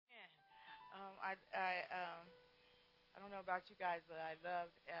I don't know about you guys, but I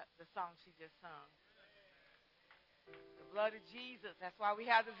loved the song she just sung. The blood of Jesus. That's why we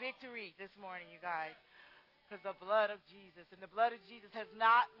have the victory this morning, you guys. Because the blood of Jesus. And the blood of Jesus has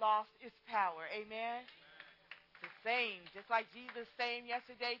not lost its power. Amen. The same. Just like Jesus same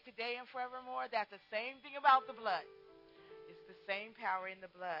yesterday, today, and forevermore. That's the same thing about the blood. It's the same power in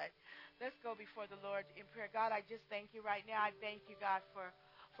the blood. Let's go before the Lord in prayer. God, I just thank you right now. I thank you, God, for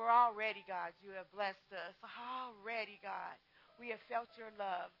already, God, you have blessed us. Already, God, we have felt your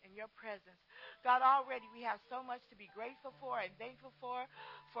love and your presence. God, already we have so much to be grateful for and thankful for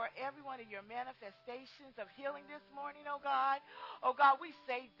every one of your manifestations of healing this morning, oh God. Oh God, we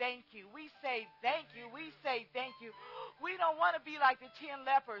say thank you. We say thank you. We say thank you. We don't want to be like the 10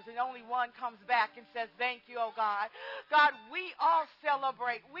 lepers and only one comes back and says thank you, oh God. God, we all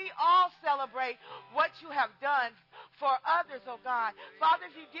celebrate. We all celebrate what you have done for others, oh God. Father,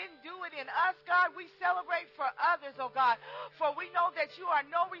 if you didn't do it in us, God, we celebrate for others, oh God. For we know that you are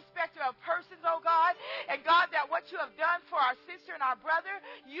no respecter of persons, oh God. And God, that what you have done for our sister and our brother,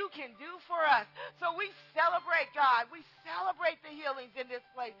 you can do for us. So we celebrate, God. We celebrate the healings in this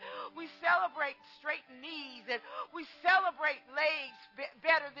place. We celebrate straight knees and we celebrate legs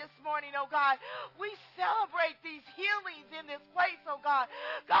better this morning, oh God. We celebrate these healings in this place, oh God.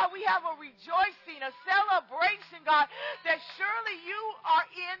 God, we have a rejoicing, a celebration, God, that surely you are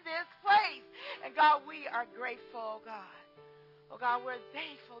in this place. And God, we are grateful, oh God. Oh God, we're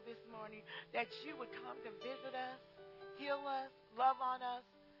thankful this morning that you would come to visit us, heal us, love on us.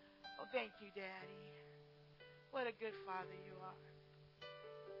 Oh, thank you, Daddy. What a good Father you are.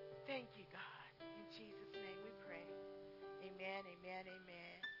 Thank you, God. In Jesus' name we pray. Amen, amen,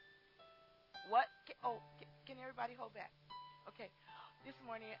 amen. What? Can everybody hold back? Okay. This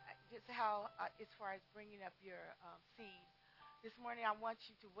morning, just how, as far as bringing up your seed, this morning I want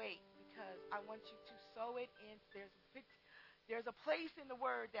you to wait because I want you to sow it in. There's a place in the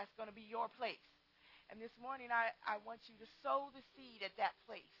Word that's going to be your place. And this morning I want you to sow the seed at that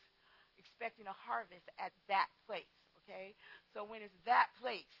place, expecting a harvest at that place, okay? So when it's that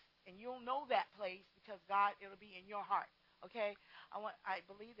place, and you'll know that place because God, it'll be in your heart, okay? I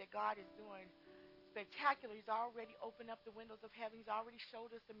believe that God is doing spectacular. He's already opened up the windows of heaven. He's already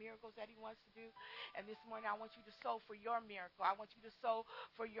showed us the miracles that he wants to do. And this morning I want you to sow for your miracle. I want you to sow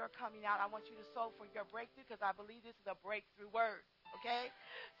for your coming out. I want you to sow for your breakthrough because I believe this is a breakthrough word, okay?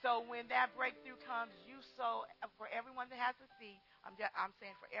 So when that breakthrough comes, you sow for everyone that has a seed. I'm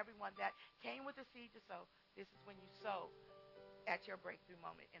saying for everyone that came with a seed to sow, this is when you sow at your breakthrough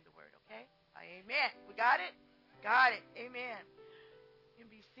moment in the word, okay? Amen. We got it? Got it. Amen. You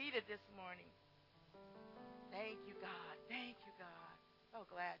can be seated this morning. Thank you, God. Thank you, God. So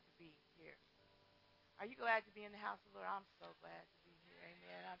glad to be here. Are you glad to be in the house of the Lord? I'm so glad to be here.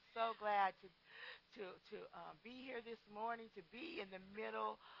 Amen. I'm so glad to be here this morning, to be in the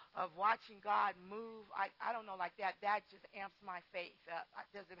middle of watching God move. I don't know, like that just amps my faith up.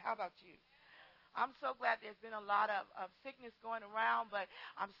 How about you? I'm so glad there's been a lot of sickness going around, but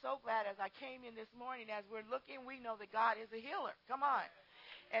I'm so glad as I came in this morning, as we're looking, we know that God is a healer. Come on.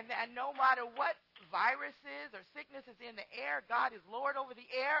 And no matter what viruses or sickness is in the air, God is Lord over the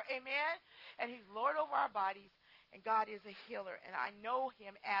air, amen? And he's Lord over our bodies, and God is a healer, and I know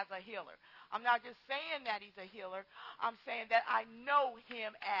him as a healer. I'm not just saying that he's a healer. I'm saying that I know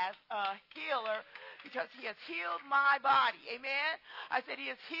him as a healer because he has healed my body, amen? I said he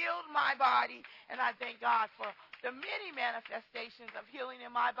has healed my body, and I thank God for the many manifestations of healing in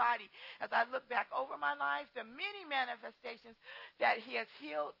my body. As I look back over my life, the many manifestations that he has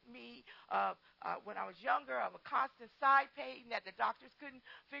healed me when I was younger of a constant side pain that the doctors couldn't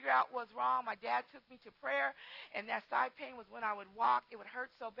figure out what was wrong. My dad took me to prayer, and that side pain was when I would walk. It would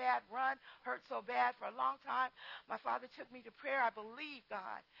hurt so bad, hurt so bad for a long time. My father took me to prayer. I believed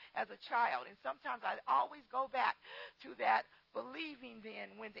God as a child, and sometimes I always go back to that believing then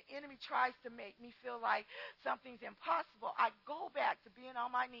when the enemy tries to make me feel like something's impossible. I go back to being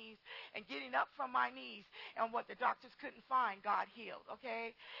on my knees and getting up from my knees, and what the doctors couldn't find, God healed,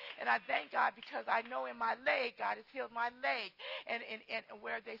 okay? And I thank God because I know in my leg, God has healed my leg, and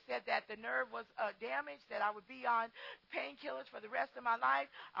where they said that the nerve was damaged, that I would be on painkillers for the rest of my life.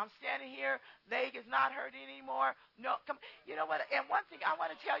 I'm standing here, leg is not hurting anymore. No, come, you know what? And one thing I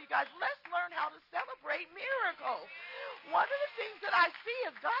want to tell you guys, let's learn how to celebrate miracles. One of the things that I see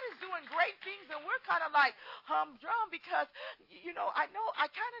is God is doing great things, and we're kind of like humdrum because, I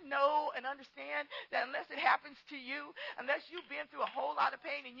kind of know and understand that unless it happens to you, unless you've been through a whole lot of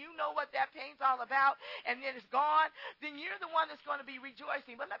pain and you know what that pain's all about, and then it's gone, then you're the one that's going to be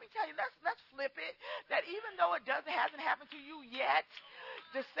rejoicing. But let me tell you, let's flip it, that even though it hasn't happened to you yet,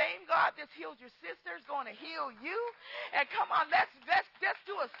 The same God that's healed your sister is going to heal you. And come on, let's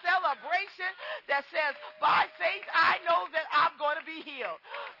do a celebration that says, by faith, I know that I'm going to be healed.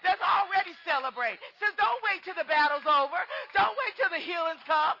 Let's already celebrate. Says, don't wait till the battle's over. Don't wait till the healings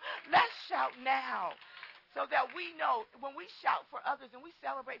come. Let's shout now. So that we know when we shout for others and we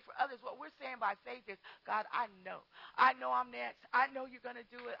celebrate for others, what we're saying by faith is, God, I know I'm next. I know you're going to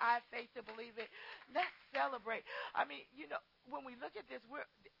do it. I have faith to believe it. Let's celebrate. I mean, when we look at this,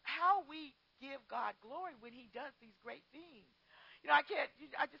 how we give God glory when he does these great things. I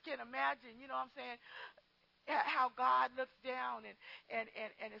just can't imagine, what I'm saying, how God looks down and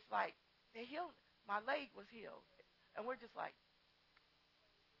it's like, they healed, my leg was healed. And we're just like,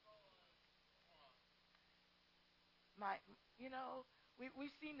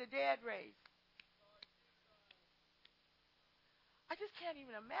 we've seen the dead raised. I just can't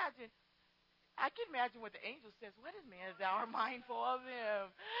even imagine. I can imagine what the angel says. What is man thou art mindful of him?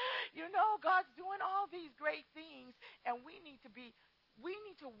 God's doing all these great things, and we need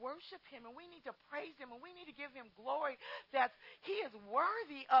to worship him, and we need to praise him, and we need to give him glory that he is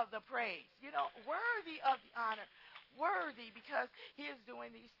worthy of the praise, worthy of the honor. Worthy because he is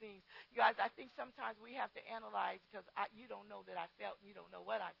doing these things. You guys, I think sometimes we have to analyze because you don't know that I felt. You don't know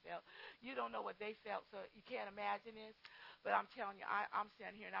what I felt. You don't know what they felt, so you can't imagine this. But I'm telling you, I'm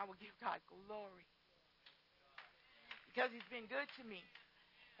standing here and I will give God glory because he's been good to me,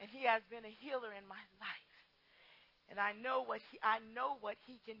 and he has been a healer in my life. And I know what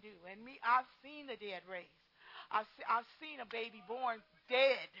he can do. And I've seen the dead raised. I've seen a baby born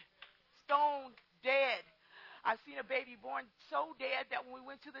dead, stone dead. I've seen a baby born so dead that when we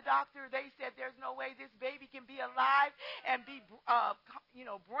went to the doctor, they said there's no way this baby can be alive and be,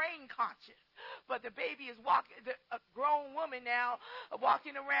 brain conscious. But the baby is a grown woman now,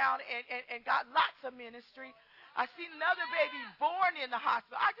 walking around and got lots of ministry. I seen another baby born in the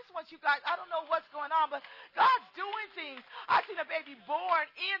hospital. I just want you guys, I don't know what's going on, but God's doing things. I seen a baby born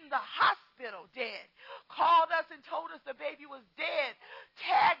in the hospital dead. Called us and told us the baby was dead.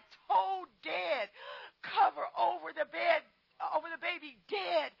 Tagged, told dead. Cover over the baby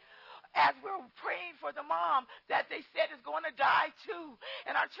dead. As we're praying for the mom that they said is going to die too.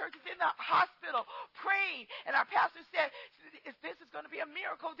 And our church is in the hospital praying. And our pastor said, this is going to be a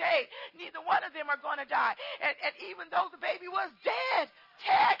miracle day. Neither one of them are going to die. And even though the baby was dead,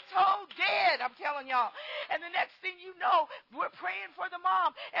 tagged, told, dead, I'm telling y'all. And the next thing you know, we're praying for the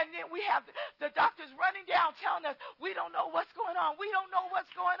mom. And then we have the doctors running down telling us, we don't know what's going on. We don't know what's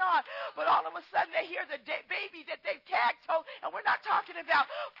going on. But all of a sudden they hear the baby that they've tagged, told. And we're not talking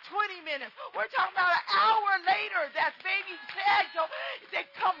about 20 minutes. We're talking about an hour later that baby tagged, told. They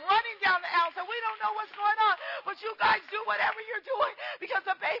come running down the aisle and say, we don't know what's going on. But you guys do whatever you're doing because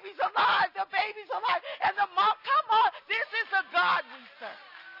the baby's alive. The baby's alive. And the mom, come on. This is the God we serve.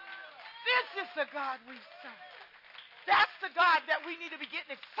 This is the God we serve. That's the God that we need to be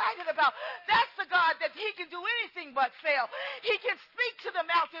getting excited about. that's the God that he can do anything but fail. He can speak to the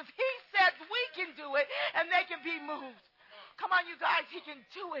mountains. He says we can do it, and they can be moved. Come on, you guys, he can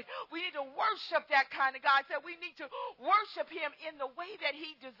do it. We need to worship that kind of God. We need to worship him in the way that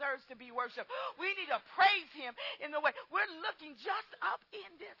he deserves to be worshiped. We need to praise him in the way. We're looking just up in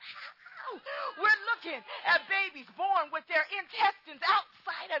this house. We're looking at babies born with their intestines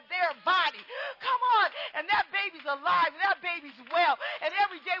outside of their body. Come on, and that baby's alive, and that baby's well. And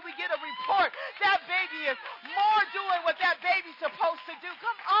every day we get a report that baby is more doing what that baby's supposed to do.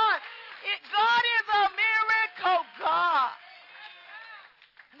 Come on. God is a miracle God.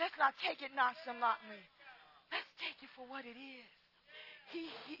 Let's not take it nonchalantly. Let's take it for what it is.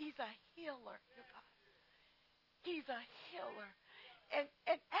 He's a healer. He's a healer. And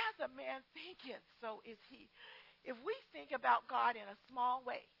as a man thinketh, so is he. If we think about God in a small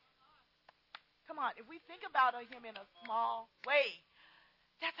way, come on, if we think about him in a small way,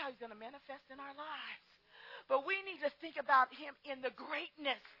 that's how he's going to manifest in our lives. But we need to think about him in the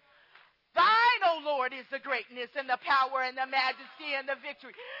greatness. Thine, O Lord, is the greatness and the power and the majesty and the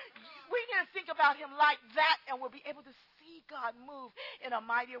victory. We need to think about him like that, and we'll be able to see God move in a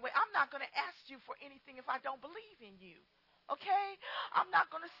mightier way. I'm not going to ask you for anything if I don't believe in you. Okay? I'm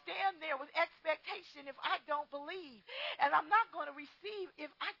not going to stand there with expectation if I don't believe. And I'm not going to receive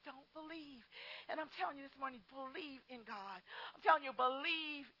if I don't believe. And I'm telling you this morning, believe in God. I'm telling you,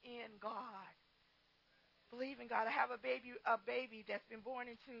 believe in God. Believe in God. I have a baby that's been born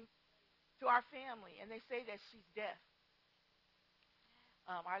into our family, and they say that she's deaf.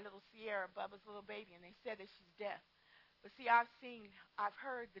 Our little Sierra, Bubba's little baby, and they said that she's deaf. But see, I've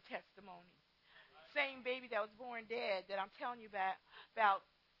heard the testimony. Same baby that was born dead that I'm telling you about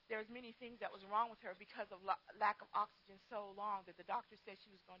there's many things that was wrong with her because of lack of oxygen so long that the doctor said she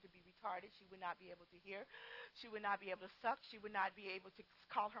was going to be retarded. She would not be able to hear. She would not be able to suck. She would not be able to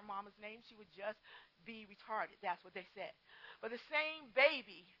call her mama's name. She would just be retarded. That's what they said. But the same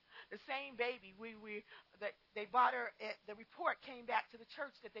baby, they bought her. The report came back to the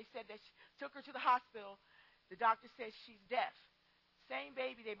church that they said that took her to the hospital. The doctor says she's deaf. Same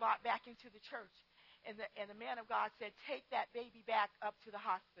baby they brought back into the church. And the man of God said, take that baby back up to the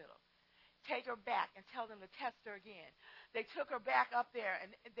hospital. Take her back and tell them to test her again. They took her back up there,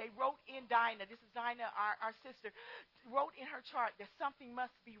 and they wrote in Dinah, this is Dinah, our sister, wrote in her chart that something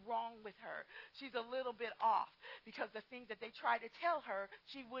must be wrong with her. She's a little bit off because the things that they tried to tell her,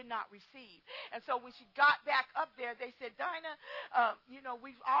 she would not receive. And so when she got back up there, they said, Dinah,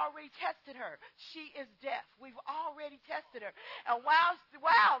 we've already tested her. She is deaf. We've already tested her. And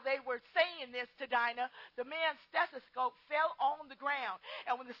while they were saying this to Dinah, the man's stethoscope fell on the ground.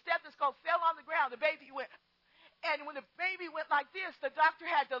 And when the stethoscope fell on the ground, the baby went. And when the baby went like this, the doctor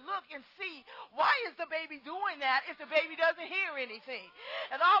had to look and see, why is the baby doing that if the baby doesn't hear anything?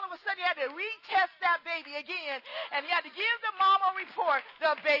 And all of a sudden, he had to retest that baby again, and he had to give the mama a report,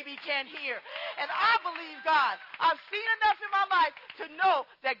 the baby can't hear. And I believe God. I've seen enough in my life to know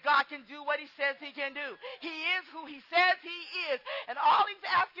that God can do what he says he can do. He is who he says he is. And all he's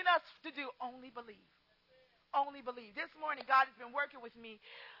asking us to do, only believe. Only believe. This morning, God has been working with me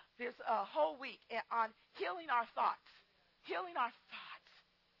this whole week on healing our thoughts, healing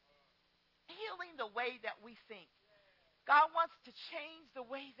the way that we think. God wants to change the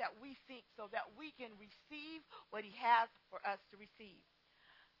way that we think so that we can receive what he has for us to receive.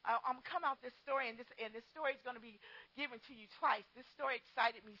 I'm going to come out this story, and this story is going to be given to you twice. This story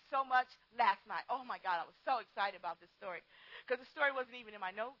excited me so much last night. Oh, my God, I was so excited about this story because the story wasn't even in my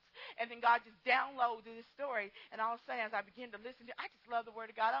notes. And then God just downloaded this story, and all of a sudden, as I began to listen to it, I just love the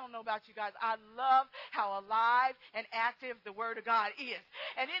Word of God. I don't know about you guys. I love how alive and active the Word of God is.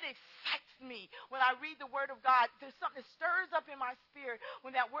 And it excites me when I read the Word of God. There's something that stirs up in my spirit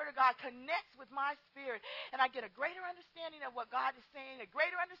when that Word of God connects with my spirit, and I get a greater understanding of what God is saying, a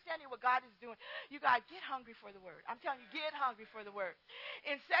greater understanding of what God is doing. You guys, get hungry for the Word. I'm telling you, get hungry for the Word.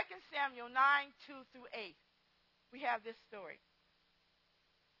 In 2 Samuel 9:2 through 8, we have this story.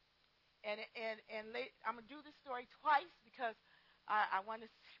 And I'm going to do this story twice because I want to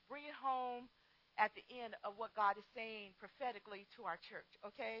bring it home at the end of what God is saying prophetically to our church,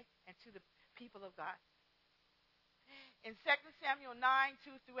 okay, and to the people of God. In 2 Samuel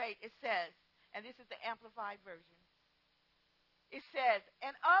 9:2 through 8, it says, and this is the Amplified Version, it says,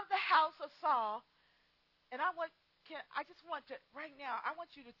 and of the house of Saul, and I just want to, right now, I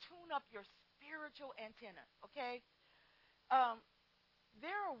want you to tune up your spiritual antenna, okay?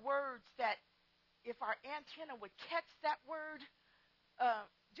 There are words that if our antenna would catch that word,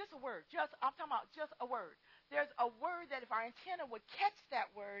 just a word, I'm talking about just a word. There's a word that if our antenna would catch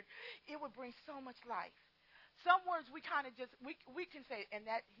that word, it would bring so much life. Some words we kind of just, we can say, and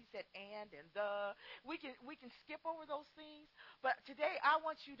that, he said, and the, we can skip over those things. But today I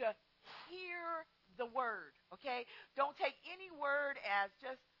want you to hear the word, okay? Don't take any word as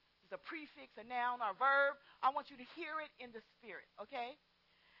just a prefix, a noun, or a verb. I want you to hear it in the spirit, okay?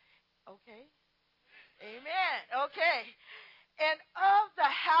 Okay? Amen. Okay. And of the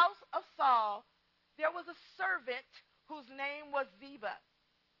house of Saul, there was a servant whose name was Ziba.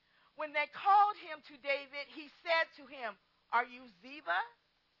 When they called him to David, he said to him, are you Ziba?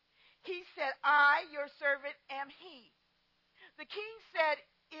 He said, I, your servant, am he. The king said,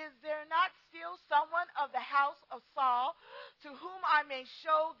 is there not still someone of the house of Saul to whom I may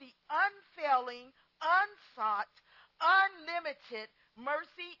show the unfailing, unsought, unlimited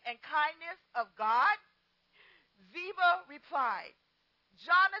mercy and kindness of God? Ziba replied,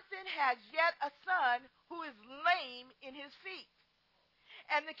 Jonathan has yet a son who is lame in his feet.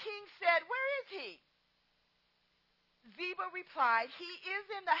 And the king said, where is he? Ziba replied, he is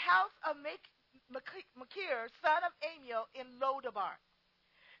in the house of Machir, son of Amiel, in Lodabar.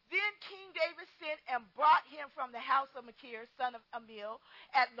 Then King David sent and brought him from the house of Machir, son of Amiel,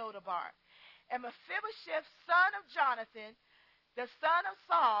 at Lodabar. And Mephibosheth, son of Jonathan, the son of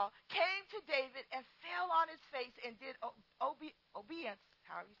Saul, came to David and fell on his face and did obeisance,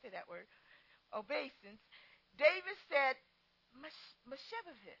 however you say that word, obeisance. David said,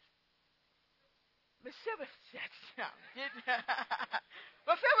 Mephibosheth. Mephibosheth.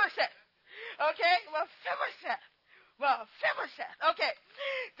 Mephibosheth. Okay, Mephibosheth. Mephibosheth. Okay.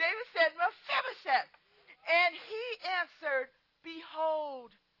 David said, Mephibosheth. And he answered,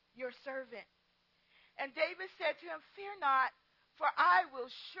 behold your servant. And David said to him, fear not, for I will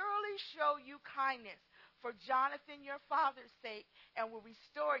surely show you kindness, for Jonathan your father's sake, and will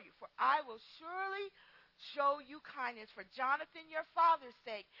restore you. For I will surely show you kindness for Jonathan your father's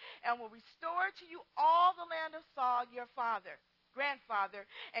sake, and will restore to you all the land of Saul your grandfather,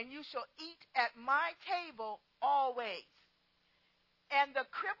 and you shall eat at my table always. And the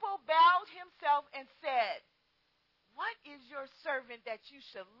cripple bowed himself and said, what is your servant that you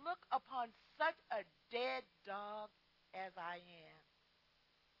should look upon such a dead dog as I am?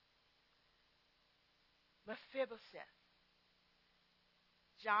 Mephibosheth,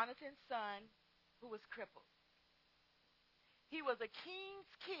 Jonathan's son, who was crippled. He was a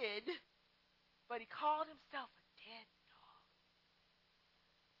king's kid, but he called himself a dead dog.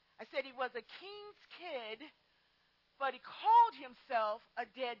 I said he was a king's kid, but he called himself a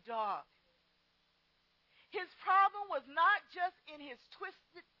dead dog. His problem was not just in his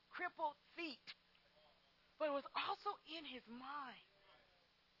twisted, crippled feet, but it was also in his mind.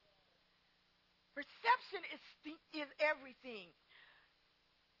 Perception is everything.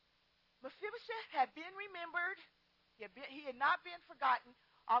 Mephibosheth had been remembered. He had not been forgotten,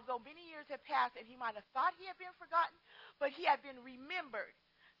 although many years had passed and he might have thought he had been forgotten, but he had been remembered.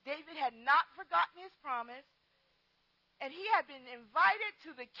 David had not forgotten his promise, and he had been invited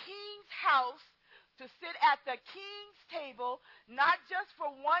to the king's house to sit at the king's table, not just for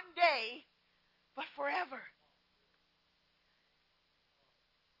one day, but forever.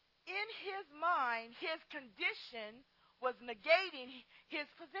 In his mind, his condition was negating his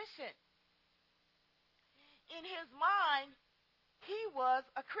position. In his mind, he was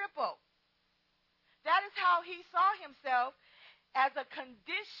a cripple. That is how he saw himself, as a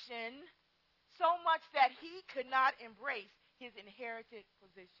condition, so much that he could not embrace his inherited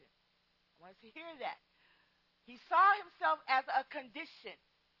position. I want us to hear that. He saw himself as a condition,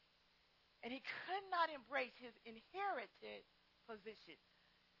 and he could not embrace his inherited position.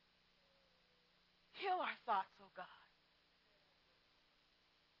 Heal our thoughts, oh God.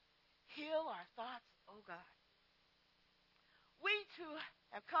 Heal our thoughts, oh God. We too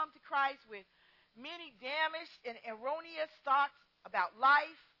have come to Christ with many damaged and erroneous thoughts about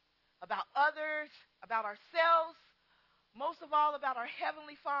life, about others, about ourselves, most of all about our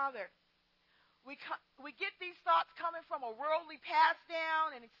Heavenly Father. We get these thoughts coming from a worldly pass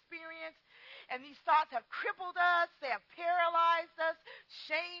down and experience, and these thoughts have crippled us, they have paralyzed us,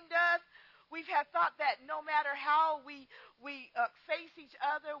 shamed us. We've had thought that no matter how we face each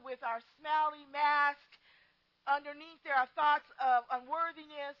other with our smiley mask, underneath there are thoughts of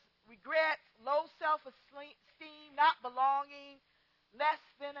unworthiness, regret, low self-esteem, not belonging, less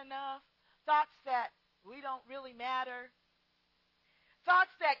than enough, thoughts that we don't really matter.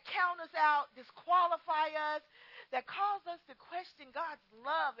 Thoughts that count us out, disqualify us, that cause us to question God's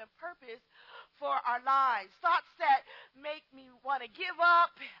love and purpose for our lives. Thoughts that make me want to give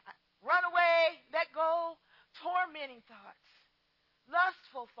up, run away, let go. Tormenting thoughts,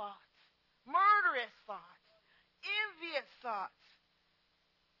 lustful thoughts, murderous thoughts, envious thoughts.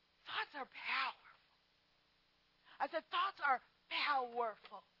 Thoughts are powerful. I said thoughts are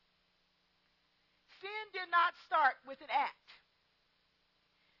powerful. Sin did not start with an act,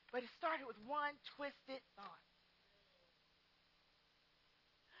 but it started with one twisted thought.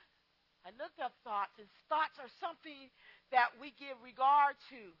 I looked up thoughts, and thoughts are something that we give regard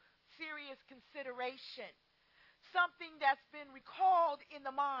to, serious consideration, something that's been recalled in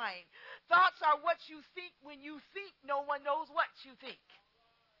the mind. Thoughts are what you think when you think no one knows what you think.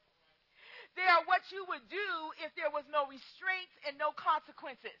 They are what you would do if there was no restraints and no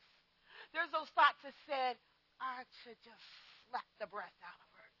consequences. There's those thoughts that said, I should just slap the breath out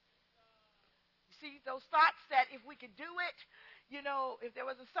of her. You see, those thoughts that if we could do it, if there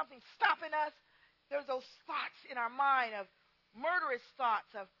wasn't something stopping us, there's those thoughts in our mind of murderous thoughts,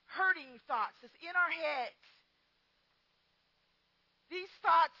 of hurting thoughts that's in our heads. These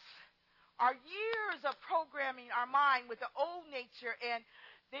thoughts are years of programming our mind with the old nature, and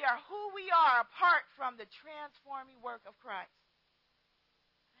they are who we are apart from the transforming work of Christ.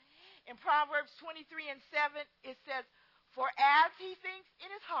 In Proverbs 23:7, it says, for as he thinks in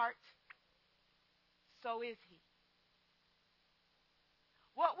his heart, so is he.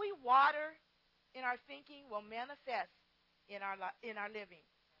 What we water in our thinking will manifest in our living.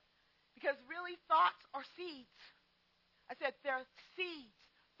 Because really, thoughts are seeds. I said they're seeds.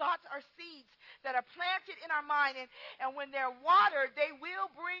 Thoughts are seeds that are planted in our mind, and when they're watered, they will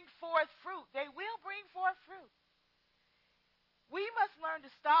bring forth fruit. They will bring forth fruit. We must learn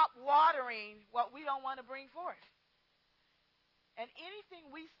to stop watering what we don't want to bring forth. And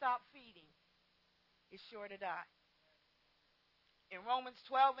anything we stop feeding is sure to die. In Romans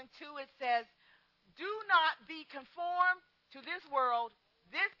 12:2, it says, do not be conformed to this world,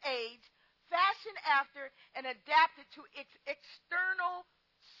 this age, fashioned after and adapted to external,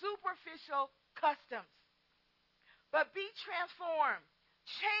 superficial customs. But be transformed,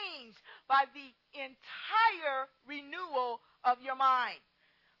 changed by the entire renewal of your mind,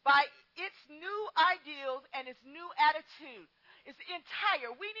 by its new ideals and its new attitude. It's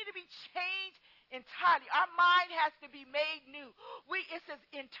entire. We need to be changed entirely. Our mind has to be made new. It says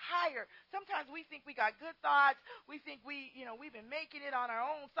entire. Sometimes we think we got good thoughts. We think we've been making it on our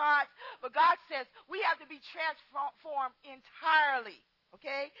own thoughts. But God says we have to be transformed entirely.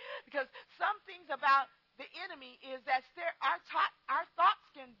 Okay? Because some things about the enemy is that our thoughts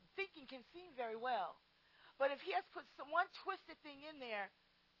thinking can seem very well. But if he has put one twisted thing in there,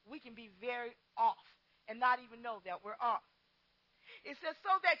 we can be very off and not even know that we're off. It says,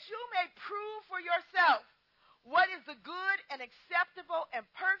 so that you may prove for yourself what is the good and acceptable and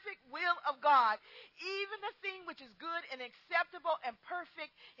perfect will of God, even the thing which is good and acceptable and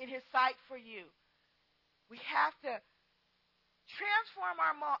perfect in his sight for you. We have to transform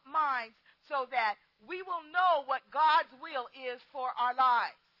our minds so that we will know what God's will is for our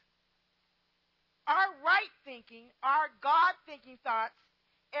lives. Our right thinking, our God-thinking thoughts,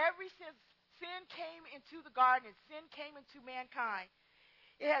 ever since sin came into the garden and sin came into mankind,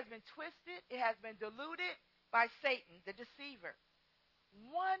 it has been twisted, it has been diluted by Satan, the deceiver.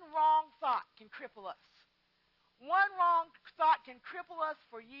 One wrong thought can cripple us. One wrong thought can cripple us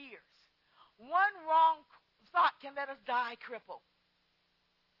for years. One wrong thought can let us die crippled.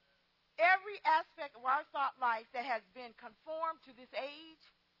 Every aspect of our thought life that has been conformed to this age,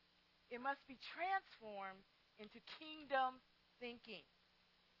 it must be transformed into kingdom thinking.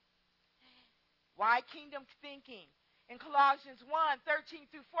 Why kingdom thinking? In Colossians 1:13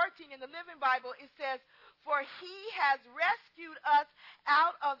 through 14 in the Living Bible, it says, for he has rescued us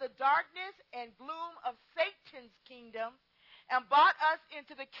out of the darkness and gloom of Satan's kingdom and brought us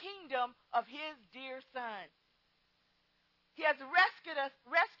into the kingdom of his dear Son. He has rescued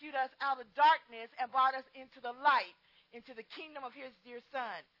us out of darkness and brought us into the light, into the kingdom of his dear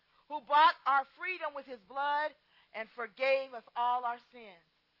Son, who bought our freedom with his blood and forgave us all our sins.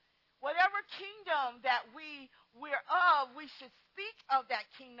 Whatever kingdom that we're of, we should speak of that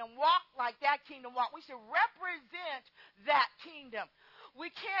kingdom, walk like that kingdom walk. We should represent that kingdom. We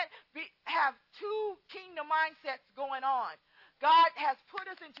can't have two kingdom mindsets going on. God has put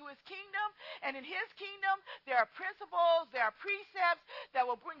us into his kingdom, and in his kingdom, there are principles, there are precepts that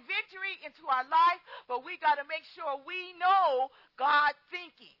will bring victory into our life, but we got to make sure we know God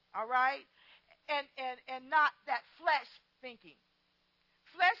thinking, all right? And not that flesh thinking.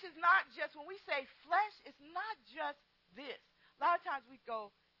 Flesh is not just, when we say flesh, it's not just this. A lot of times we go,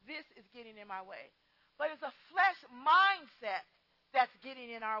 this is getting in my way. But it's a flesh mindset that's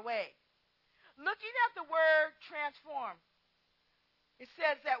getting in our way. Looking at the word transform, it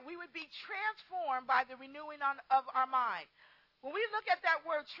says that we would be transformed by the renewing of our mind. When we look at that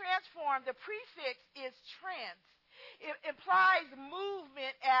word transform, the prefix is trans. It implies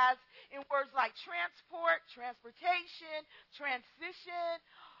movement, as in words like transport, transportation, transition.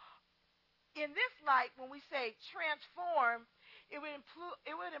 In this light, when we say transform, it would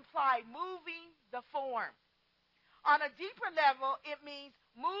imply moving the form. On a deeper level, it means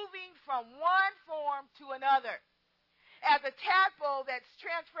moving from one form to another. As a tadpole that's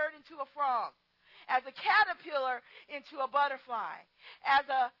transferred into a frog, as a caterpillar into a butterfly, as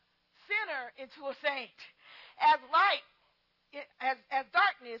a sinner into a saint, as light, as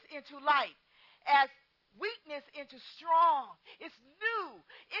darkness into light, as weakness into strong. It's new.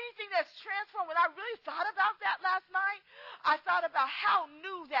 Anything that's transformed. When I really thought about that last night, I thought about how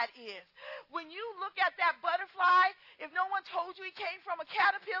new that is. When you look at that butterfly, if no one told you he came from a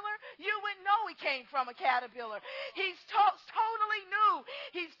caterpillar, you wouldn't know he came from a caterpillar. He's totally new.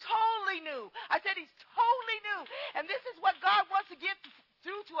 He's totally new. I said he's totally new. And this is what God wants to get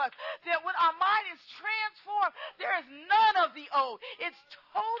through to us, that when our mind is transformed, there is none of the old. It's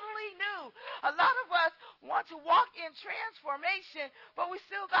totally new. A lot of us want to walk in transformation, but we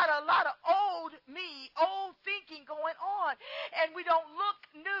still got a lot of old thinking going on, and we don't look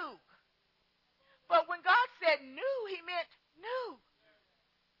new. But when God said new, he meant new.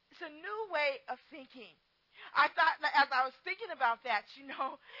 It's a new way of thinking. I thought, as I was thinking about that,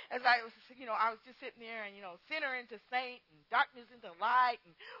 as I was just sitting there and, sinner into saint and darkness into light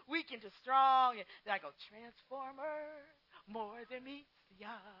and weak into strong. And then I go, transformer, more than meets the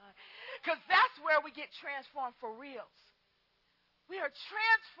eye. Because that's where we get transformed for reals. We are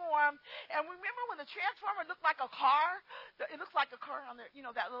transformed. And remember when the transformer looked like a car? It looks like a car on there,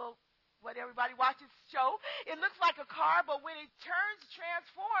 that little, what everybody watches show. It looks like a car, but when it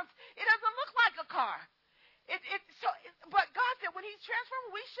transforms, it doesn't look like a car. But God said when he's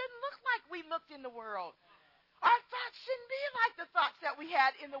transformed, we shouldn't look like we in the world. Our thoughts shouldn't be like the thoughts that we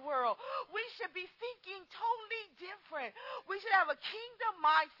had in the world. We should be thinking totally different. We should have a kingdom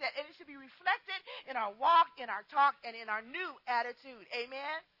mindset, and it should be reflected in our walk, in our talk, and in our new attitude.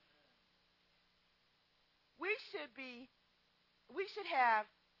 Amen? We should have,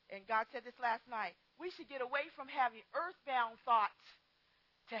 and God said this last night, we should get away from having earthbound thoughts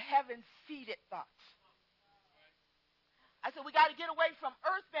to heaven-seated thoughts. I said we got to get away from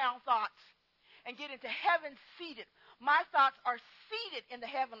earthbound thoughts and get into heaven-seated. My thoughts are seated in the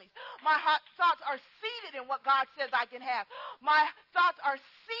heavenlies. My thoughts are seated in what God says I can have. My thoughts are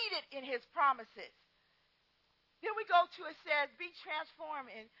seated in his promises. Then we go to, it says, be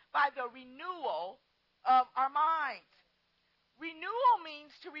transformed by the renewal of our minds. Renewal means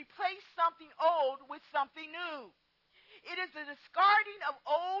to replace something old with something new. It is the discarding of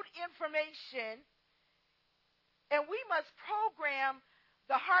old information, and we must program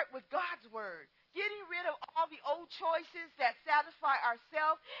the heart with God's word, getting rid of all the old choices that satisfy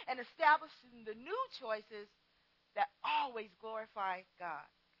ourselves and establishing the new choices that always glorify God.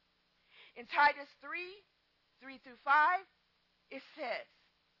 In Titus 3:3-5, it says,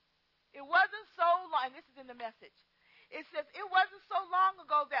 it wasn't so long, and this is in the Message, it says, it wasn't so long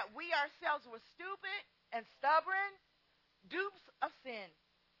ago that we ourselves were stupid and stubborn, dupes of sin,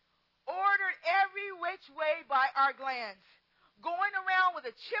 ordered every which way by our glands, going around with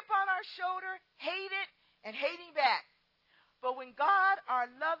a chip on our shoulder, hated and hating back. But when God, our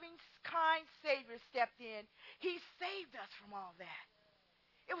loving, kind Savior, stepped in, he saved us from all that.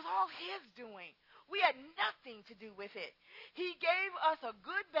 It was all his doing. We had nothing to do with it. He gave us a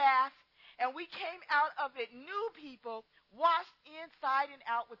good bath, and we came out of it new people, washed inside and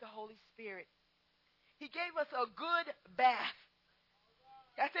out with the Holy Spirit. He gave us a good bath.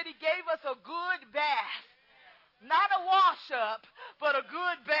 I said he gave us a good bath. Not a wash-up, but a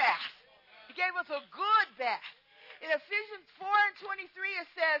good bath. He gave us a good bath. In Ephesians 4:23, it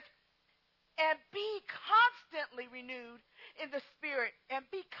says, and be constantly renewed in the Spirit. And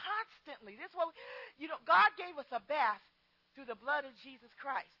be constantly. This is what, God gave us a bath through the blood of Jesus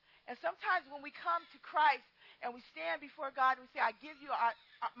Christ. And sometimes when we come to Christ and we stand before God and we say, I give you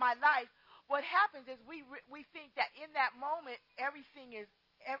my life, what happens is we think that in that moment,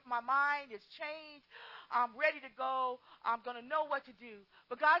 my mind is changed. I'm ready to go. I'm going to know what to do.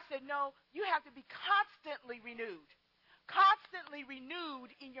 But God said, no, you have to be constantly renewed. Constantly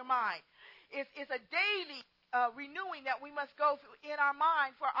renewed in your mind. It's a daily renewing that we must go through in our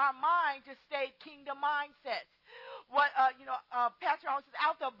mind for our mind to stay kingdom mindset. Pastor always says,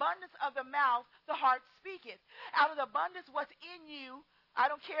 out the abundance of the mouth, the heart speaketh. Out of the abundance, what's in you. I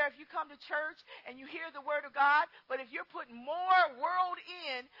don't care if you come to church and you hear the word of God, but if you're putting more world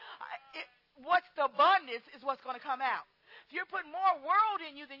in, what's the abundance is what's going to come out. If you're putting more world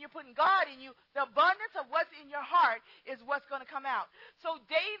in you than you're putting God in you, the abundance of what's in your heart is what's going to come out. So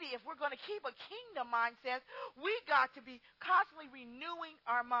daily, if we're going to keep a kingdom mindset, we got to be constantly renewing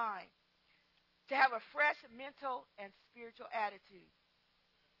our mind to have a fresh mental and spiritual attitude.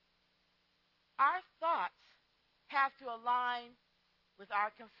 Our thoughts have to align with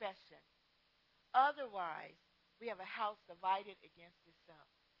our confession. Otherwise, we have a house divided against itself.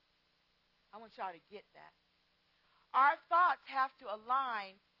 I want y'all to get that. Our thoughts have to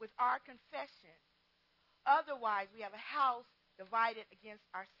align with our confession. Otherwise, we have a house divided against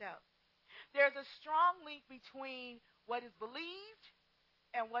ourselves. There's a strong link between what is believed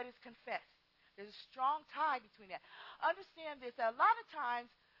and what is confessed. There's a strong tie between that. Understand this, that a lot of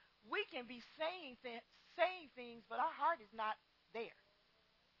times we can be saying things, but our heart is not there.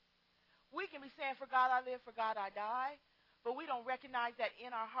 We can be saying, for God I live, for God I die, but we don't recognize that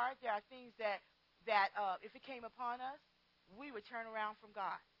in our heart there are things that if it came upon us, we would turn around from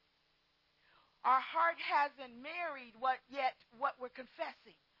God. Our heart hasn't married what we're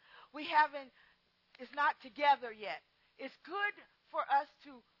confessing. It's not together yet. It's good for us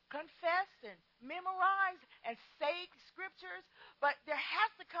to confess and memorize and say scriptures, but there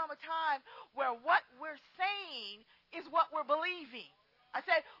has to come a time where what we're saying is what we're believing. I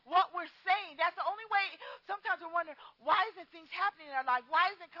said, what we're saying, that's the only way. Sometimes we're wondering, why isn't things happening in our life?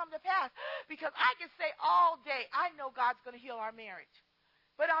 Why doesn't it come to pass? Because I can say all day, I know God's going to heal our marriage.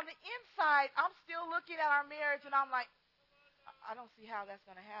 But on the inside, I'm still looking at our marriage, and I'm like, I don't see how that's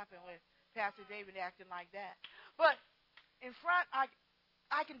going to happen with Pastor David acting like that. But in front, I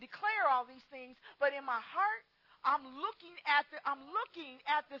can declare all these things, but in my heart, I'm looking at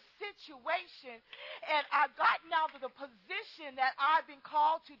the situation, and I've gotten out of the position that I've been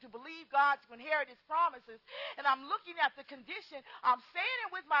called to believe God to inherit His promises. And I'm looking at the condition. I'm saying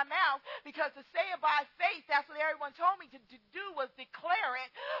it with my mouth because to say it by faith, that's what everyone told me to do was declare it.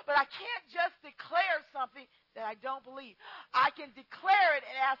 But I can't just declare something that I don't believe. I can declare it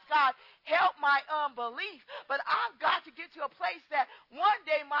and ask God, help my unbelief. But I've got to get to a place that one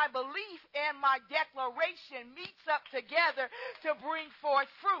day my belief and my declaration meets up together to bring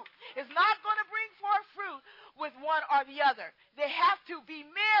forth fruit. It's not going to bring forth fruit with one or the other. They have to be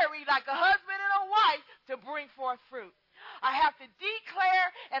married like a husband and a wife to bring forth fruit. I have to declare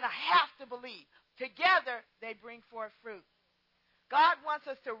and I have to believe. Together, they bring forth fruit. God wants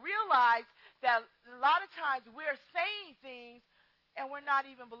us to realize that a lot of times we're saying things and we're not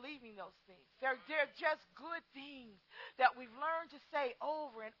even believing those things. They're just good things that we've learned to say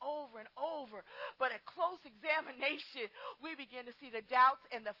over and over and over. But at close examination, we begin to see the doubts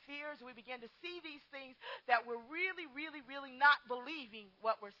and the fears. We begin to see these things that we're really, really, really not believing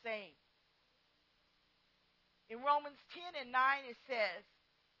what we're saying. In Romans 10 and 9, it says,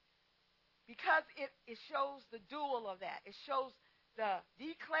 because it shows the dual of that. It shows the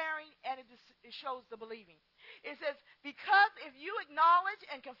declaring and it shows the believing. It says, because if you acknowledge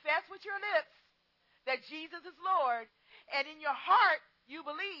and confess with your lips that Jesus is Lord, and in your heart you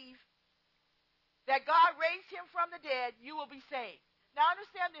believe that God raised him from the dead, you will be saved. Now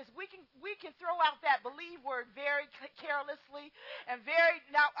understand this, we can throw out that believe word very carelessly and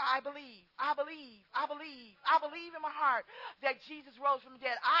now I believe in my heart that Jesus rose from the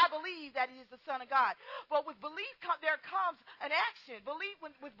dead. I believe that he is the Son of God. But with belief, there comes an action.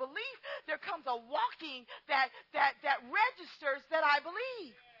 With belief, there comes a walking that registers that I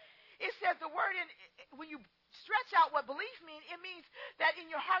believe. It says the word when you stretch out what belief means, it means that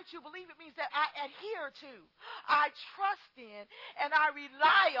in your heart you believe. It means that I adhere to, I trust in, and I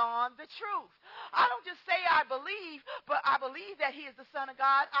rely on the truth. I don't just say I believe, but I believe that he is the Son of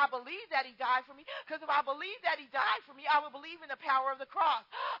God. I believe that he died for me, because if I believe that he died for me, I will believe in the power of the cross.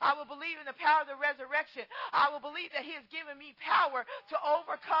 I will believe in the power of the resurrection. I will believe that he has given me power to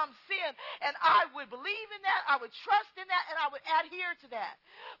overcome sin, and I would believe in that, I would trust in that, and I would adhere to that.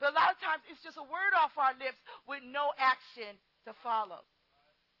 But a lot of times it's just a word off our lips with no action to follow.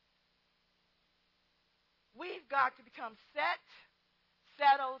 We've got to become set,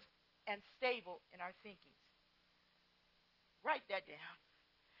 settled, and stable in our thinking. Write that down.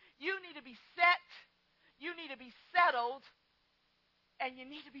 You need to be set, you need to be settled, and you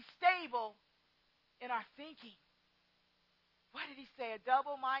need to be stable in our thinking. What did he say? A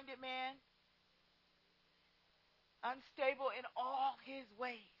double-minded man, unstable in all his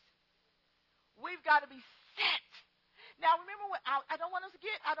ways. We've got to be set. Now remember what I don't want us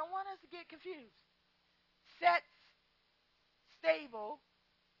to get confused. Set, stable.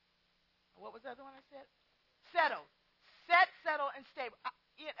 What was the other one I said? Settled. Set, settled, and stable.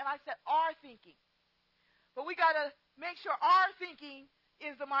 And I said our thinking. But we got to make sure our thinking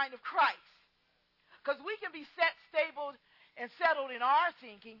is the mind of Christ. Because we can be set, stable, and settled in our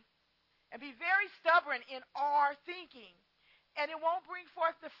thinking and be very stubborn in our thinking. And it won't bring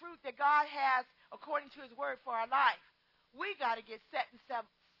forth the fruit that God has according to his word for our life. We got to get set and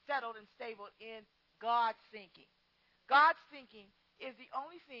settled and stable in God's thinking. God's thinking is the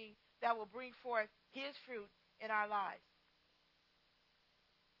only thing that will bring forth his fruit in our lives.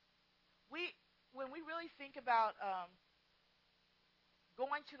 When we really think about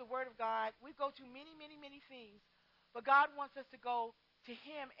going to the word of God, we go to many, many, many things. But God wants us to go to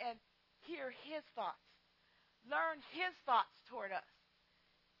him and hear his thoughts. Learn his thoughts toward us.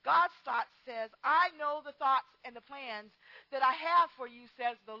 God's thoughts says, I know the thoughts and the plans that I have for you,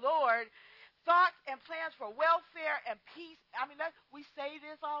 says the Lord. Thoughts and plans for welfare and peace. I mean, we say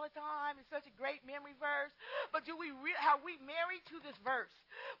this all the time. It's such a great memory verse. But are we married to this verse?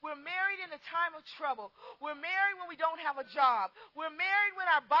 We're married in a time of trouble. We're married when we don't have a job. We're married when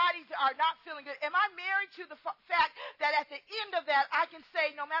our bodies are not feeling good. Am I married to the fact that at the end of that, I can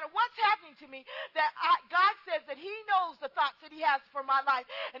say, no matter what's happening to me, that God says that he knows the thoughts that he has for my life.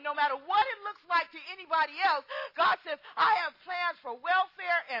 And no matter what it looks like to anybody else, God says, I have plans for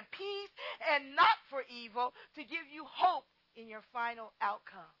welfare and peace and not for evil, to give you hope in your final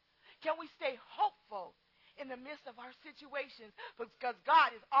outcome. Can we stay hopeful in the midst of our situations? Because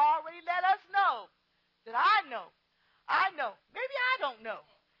God has already let us know that I know. Maybe I don't know.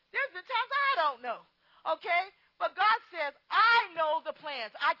 There's been times I don't know. Okay? But God says, I know the plans.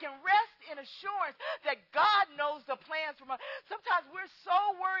 I can rest in assurance that God knows the plans from us. Sometimes we're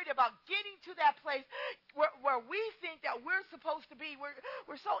so worried about getting to that place where we think that we're supposed to be.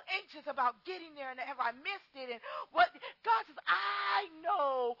 We're so anxious about getting there, and have I missed it? And what God says, I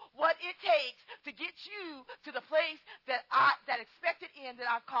know what it takes to get you to the place that expected end that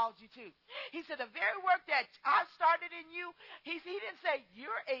I've called you to. He said, the very work that I've started in you, he didn't say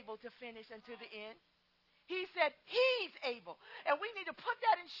you're able to finish until the end. He said he's able. And we need to put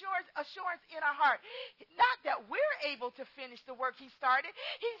that assurance in our heart. Not that we're able to finish the work he started.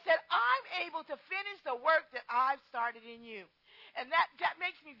 He said, I'm able to finish the work that I've started in you. And that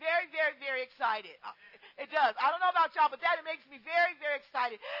makes me very, very, very excited. It does. I don't know about y'all, but that makes me very, very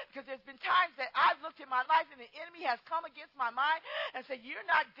excited, because there's been times that I've looked at my life and the enemy has come against my mind and said, you're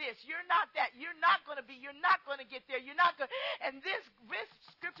not this, you're not that, you're not going to be, you're not going to get there, you're not going to. And this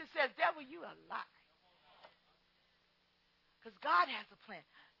scripture says, devil, you a lie. Because God has a plan.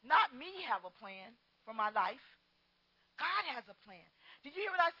 Not me have a plan for my life. God has a plan. Did you hear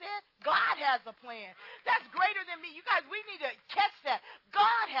what I said? God has a plan. That's greater than me. You guys, we need to catch that.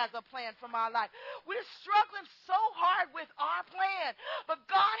 God has a plan for my life. We're struggling so hard with our plan, but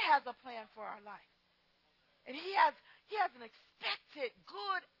God has a plan for our life. And he has an expected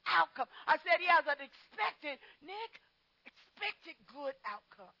good outcome. I said he has an expected good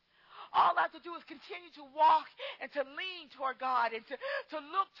outcome. All I have to do is continue to walk and to lean toward God and to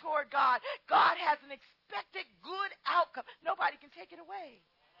look toward God. God has an expected good outcome. Nobody can take it away.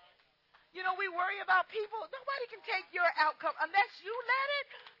 You know, we worry about people. Nobody can take your outcome unless you let it.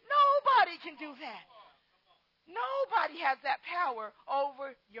 Nobody can do that. Nobody has that power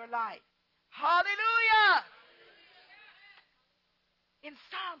over your life. Hallelujah. In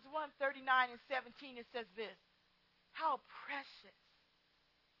Psalms 139 and 17, it says this: how precious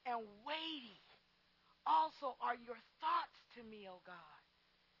and weighty also are your thoughts to me, O God.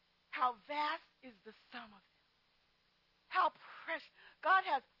 How vast is the sum of them. How precious. God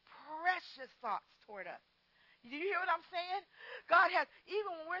has precious thoughts toward us. Do you hear what I'm saying? God has,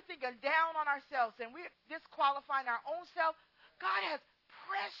 even when we're thinking down on ourselves and we're disqualifying our own self, God has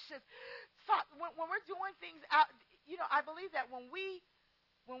precious thoughts. When we're doing things out, you know, I believe that when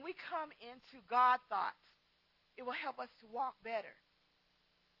we come into God thoughts, it will help us to walk better.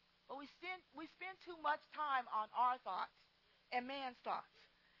 But we spend too much time on our thoughts and man's thoughts.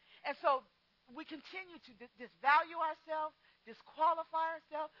 And so we continue to disvalue ourselves, disqualify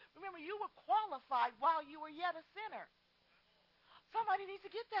ourselves. Remember, you were qualified while you were yet a sinner. Somebody needs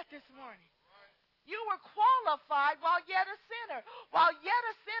to get that this morning. You were qualified while yet a sinner. While yet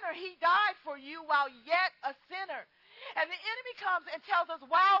a sinner, he died for you while yet a sinner. And the enemy comes and tells us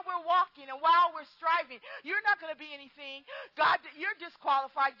while we're walking and while we're striving, you're not going to be anything. God, you're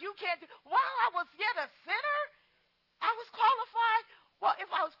disqualified. You can't do. While I was yet a sinner, I was qualified. Well, if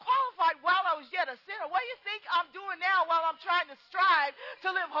I was qualified while I was yet a sinner, what do you think I'm doing now while I'm trying to strive to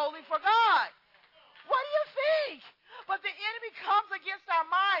live holy for God? What do you think? But the enemy comes against our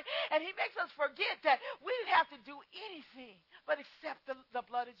mind, and he makes us forget that we didn't have to do anything but accept the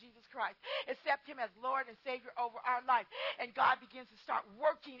blood of Jesus Christ, accept him as Lord and Savior over our life. And God begins to start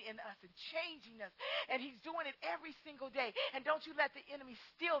working in us and changing us. And he's doing it every single day. And don't you let the enemy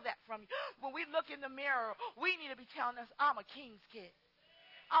steal that from you. When we look in the mirror, we need to be telling us, I'm a king's kid.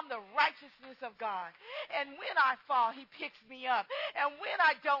 I'm the righteousness of God. And when I fall, he picks me up. And when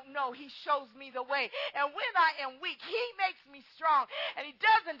I don't know, he shows me the way. And when I am weak, he makes me strong. And he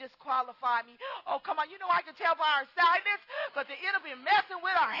doesn't disqualify me. Oh, come on. You know I can tell by our silence, but the enemy messing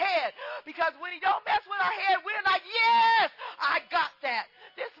with our head. Because when he don't mess with our head, we're like, yes, I got that.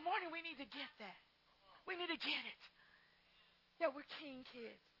 This morning we need to get that. We need to get it. That we're king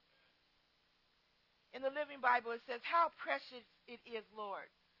kids. In the Living Bible, it says, how precious it is, Lord,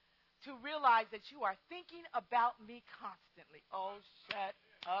 to realize that you are thinking about me constantly. Oh, shut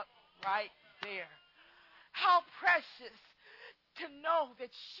up right there. How precious to know that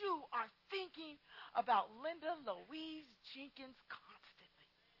you are thinking about Linda Louise Jenkins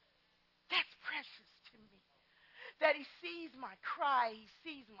constantly. That's precious to me. That he sees my cry, he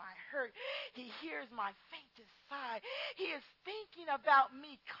sees my hurt, he hears my faintest sigh. He is thinking about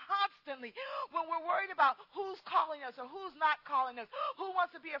me constantly. When we're worried about who's calling us or who's not calling us, who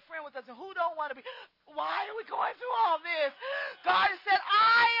wants to be a friend with us and who don't want to be, why are we going through all this? God has said,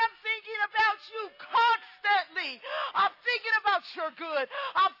 I am thinking about you constantly. I'm thinking about your good.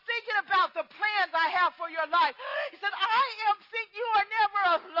 I'm thinking about the plans I have for your life. He said, I am thinking you are never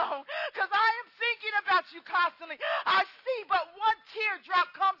alone because I am thinking about you constantly. I see but one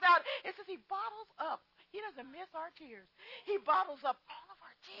teardrop comes out. It says he bottles up. He doesn't miss our tears. He bottles up all of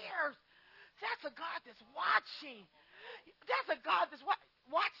our tears. That's a God that's watching. That's a God that's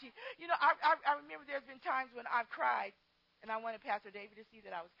watching. You know, I remember there's been times when I've cried, and I wanted Pastor David to see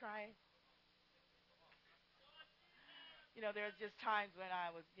that I was crying. You know, there's just times when I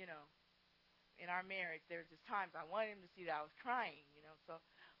was, you know, in our marriage, there's just times I wanted him to see that I was crying, you know. So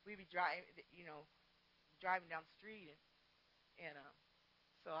we'd be driving, you know, driving down the street, and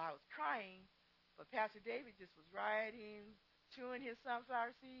so I was crying, but Pastor David just was riding, chewing his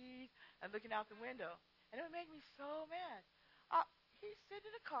sunflower seeds, and looking out the window. And it would make me so mad. He's sitting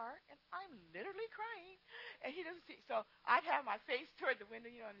in the car, and I'm literally crying, and he doesn't see. So I'd have my face toward the window,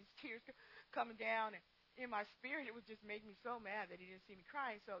 you know, and these tears coming down, and in my spirit, it would just make me so mad that he didn't see me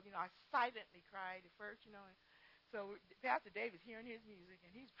crying. So, you know, I silently cried at first, you know. And so Pastor David's hearing his music,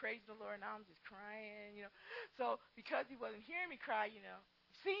 and he's praising the Lord, and I'm just crying, you know. So because he wasn't hearing me cry, you know,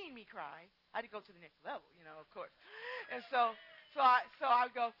 seeing me cry, I had to go to the next level, you know, of course. And so I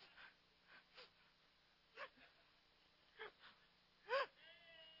would go,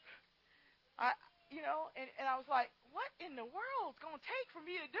 you know, and I was like, what in the world's going to take for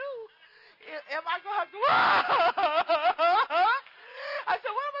me to do? Am I going to have to, I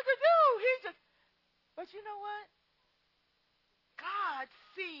said, what am I going to do? He just, but you know what? God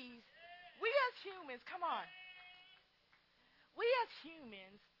sees, we as humans, come on. We as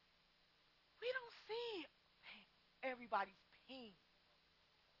humans, we don't see everybody's pain.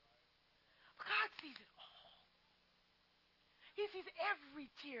 But God sees it all. He sees every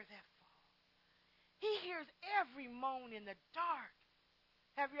tear that falls. He hears every moan in the dark.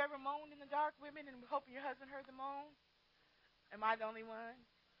 Have you ever moaned in the dark, women, and hoping your husband heard the moan? Am I the only one?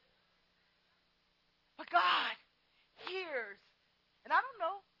 But God hears. And I don't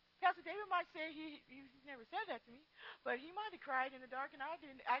know. Pastor David might say he never said that to me, but he might have cried in the dark and I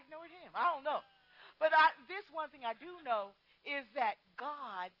ignored him. I don't know. But this one thing I do know is that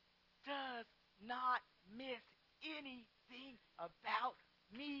God does not miss anything about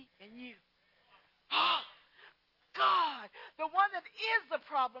me and you. God, the one that is the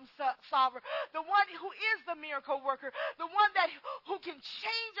problem solver, the one who is the miracle worker, the one who can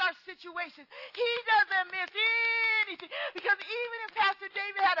change our situations. He doesn't miss anything, because even if Pastor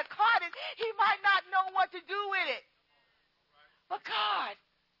David had caught it, he might not know what to do with it. But God,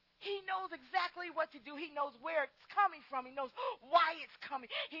 he knows exactly what to do. He knows where it's coming from. He knows why it's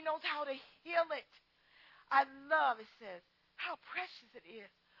coming. He knows how to heal it. I love, it says, how precious it is,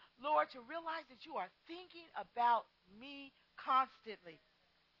 Lord, to realize that you are thinking about me constantly.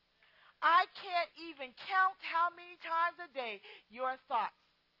 I can't even count how many times a day your thoughts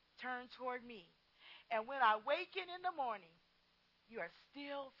turn toward me. And when I waken in the morning, you are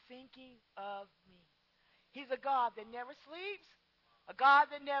still thinking of me. He's a God that never sleeps, a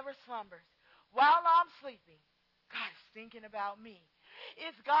God that never slumbers. While I'm sleeping, God is thinking about me.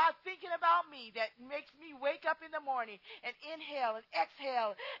 It's God thinking about me that makes me wake up in the morning and inhale and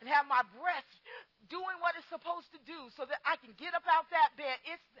exhale and have my breath doing what it's supposed to do so that I can get up out that bed.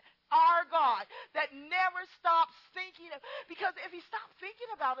 It's our God that never stops thinking. Because if he stopped thinking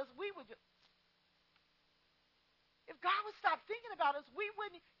about us, we would just, if God would stop thinking about us, we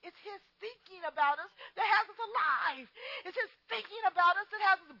wouldn't. It's his thinking about us that has us alive. It's his thinking about us that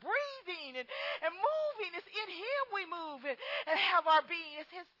has us breathing and moving. It's in him we move and have our being.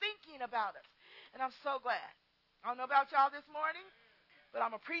 It's his thinking about us. And I'm so glad. I don't know about y'all this morning, but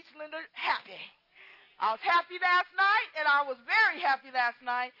I'm a preach Linda happy. I was happy last night, and I was very happy last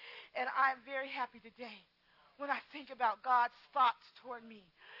night, and I'm very happy today when I think about God's thoughts toward me.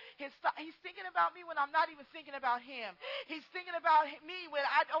 He's thinking about me when I'm not even thinking about him. He's thinking about me when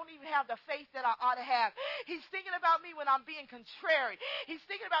I don't even have the faith that I ought to have. He's thinking about me when I'm being contrary. He's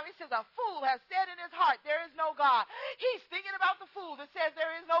thinking about me. He says, a fool has said in his heart, there is no God. He's thinking about the fool that says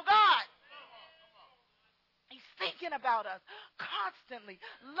there is no God. He's thinking about us constantly,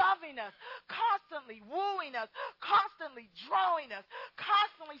 loving us, constantly wooing us, constantly drawing us,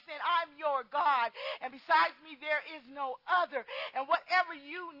 constantly saying, I'm your God, and besides me there is no other, and whatever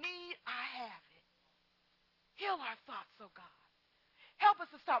you need, I have it. Heal our thoughts, oh God. Help us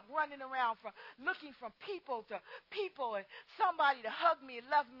to stop running around from looking from people to people and somebody to hug me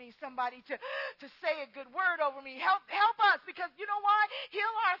and love me, somebody to say a good word over me. Help us, because you know why?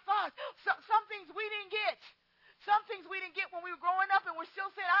 Heal our thoughts. Some things we didn't get. Some things we didn't get when we were growing up, and we're still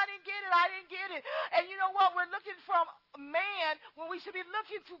saying, I didn't get it. And you know what? We're looking from man when we should be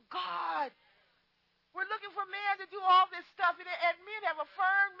looking to God. We're looking for man to do all this stuff, and men have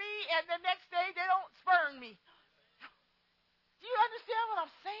affirmed me, and the next day they don't spurn me. Do you understand what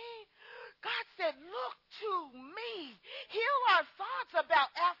I'm saying? God said, look to me. Heal our thoughts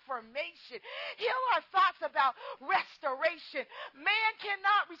about affirmation. Heal our thoughts about restoration. Man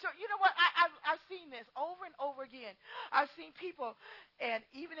cannot restore. You know what? I've seen this over and over again. I've seen people, and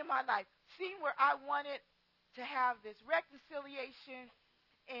even in my life, seen where I wanted to have this reconciliation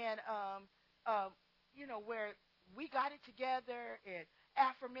and, where we got it together and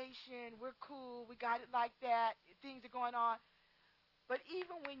affirmation, we're cool, we got it like that, things are going on. But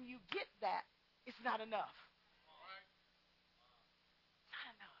even when you get that, it's not enough. It's not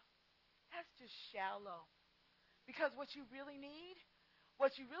enough. That's just shallow. Because what you really need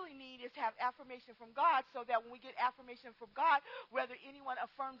is to have affirmation from God so that when we get affirmation from God, whether anyone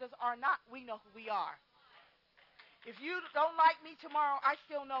affirms us or not, we know who we are. If you don't like me tomorrow, I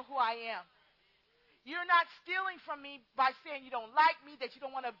still know who I am. You're not stealing from me by saying you don't like me, that you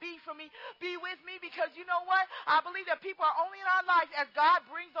don't want to be for me. Be with me because you know what? I believe that people are only in our lives as God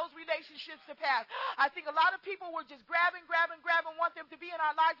brings those relationships to pass. I think a lot of people were just grabbing, want them to be in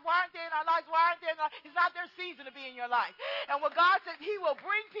our lives. Why aren't they in our lives? Why aren't they in our lives? It's not their season to be in your life. And what God said, He will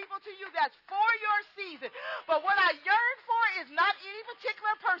bring people to you that's for your season. But what I yearn for is not any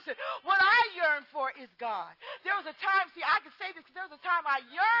particular person. What I yearn for is God. There was a time, I can say this because there was a time I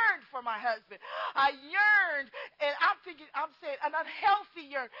yearned for my husband. I yearned, and I'm saying an unhealthy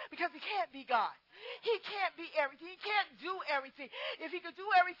yearn because he can't be God. He can't be everything. He can't do everything. If he could do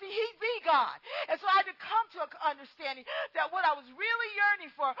everything, he'd be God. And so I had to come to an understanding that what I was really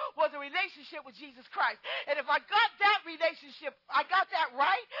yearning for was a relationship with Jesus Christ. And if I got that relationship, I got that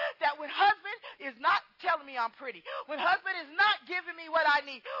right, that when husband is not telling me I'm pretty, when husband is not giving me what I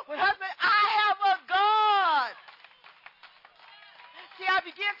need, when husband, I have a God. See, I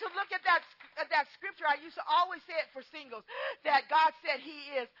began to look at that scripture. I used to always say it for singles, that God said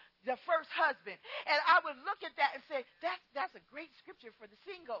he is the first husband. And I would look at that and say, that's a great scripture for the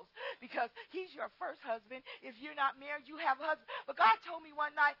singles because he's your first husband. If you're not married, you have a husband. But God told me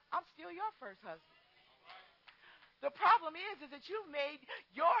one night, I'm still your first husband. The problem is that you've made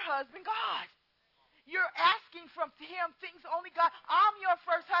your husband God. You're asking from him things only God. I'm your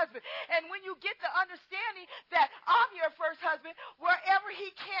first husband. And when you get the understanding that I'm your first husband, wherever he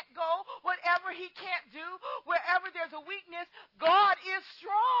can't go, whatever he can't do, wherever there's a weakness, God is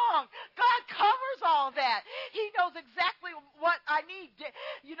strong. God covers all that. He knows exactly what I need.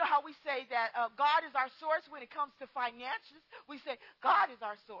 You know how we say that God is our source when it comes to finances? We say God is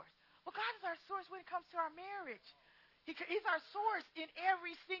our source. Well, God is our source when it comes to our marriage. He's our source in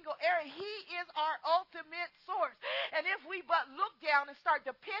every single area. He is our ultimate source. And if we but look down and start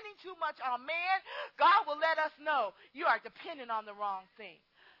depending too much on man, God will let us know you are dependent on the wrong thing.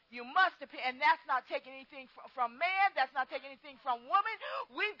 You must depend, and that's not taking anything from man. That's not taking anything from woman.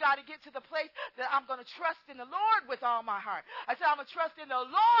 We've got to get to the place that I'm going to trust in the Lord with all my heart. I said I'm going to trust in the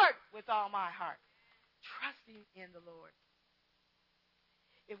Lord with all my heart. Trusting in the Lord.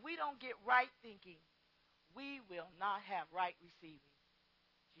 If we don't get right thinking, we will not have right receiving.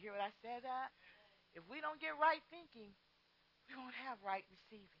 Did you hear what I said that? If we don't get right thinking, we won't have right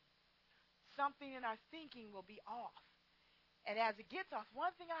receiving. Something in our thinking will be off. And as it gets off,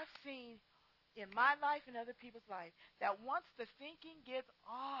 one thing I've seen in my life and other people's life, that once the thinking gets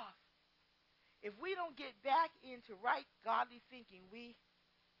off, if we don't get back into right godly thinking, we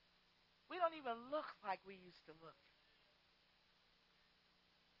don't even look like we used to look.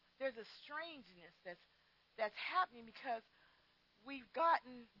 There's a strangeness that's happening because we've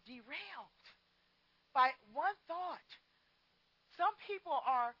gotten derailed by one thought. Some people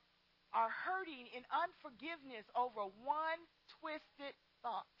are hurting in unforgiveness over one twisted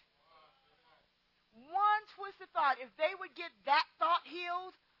thought. One twisted thought. If they would get that thought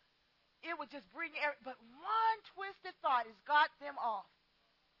healed, it would just bring but one twisted thought has got them off.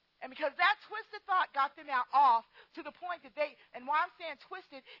 And because that twisted thought got them off to the point that and why I'm saying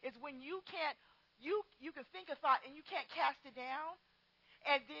twisted is when you can't, you can think a thought and you can't cast it down,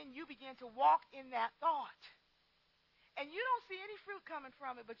 and then you begin to walk in that thought. And you don't see any fruit coming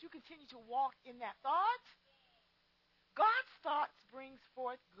from it, but you continue to walk in that thought. God's thoughts brings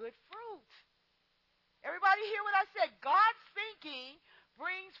forth good fruit. Everybody hear what I said? God's thinking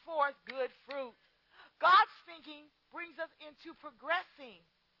brings forth good fruit. God's thinking brings us into progressing.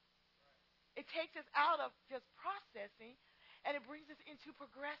 It takes us out of just processing, and it brings us into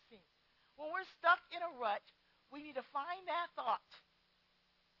progressing. When we're stuck in a rut, we need to find that thought.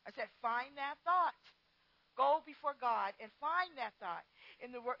 I said, find that thought. Go before God and find that thought.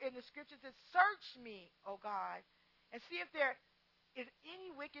 In the scriptures, it says, search me, O God, and see if there is any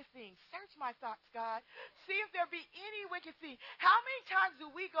wicked thing. Search my thoughts, God. See if there be any wicked thing. How many times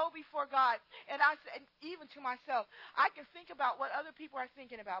do we go before God? And I said, even to myself, I can think about what other people are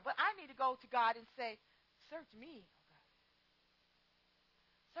thinking about, but I need to go to God and say, search me, oh God.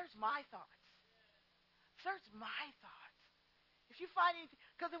 Search my thoughts. Search my thoughts. If you find anything,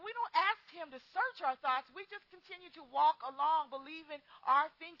 because if we don't ask Him to search our thoughts, we just continue to walk along believing our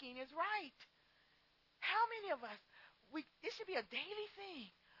thinking is right. How many of us, it should be a daily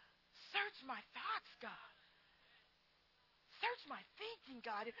thing. Search my thoughts, God. Search my thinking,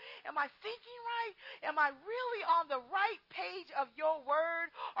 God. Am I thinking right? Am I really on the right page of your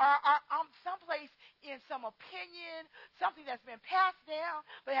word? Or I'm someplace in some opinion, something that's been passed down,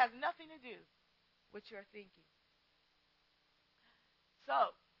 but has nothing to do with your thinking?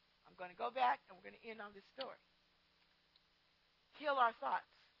 So, I'm going to go back and we're going to end on this story. Heal our thoughts.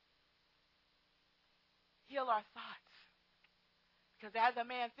 Heal our thoughts. Because as a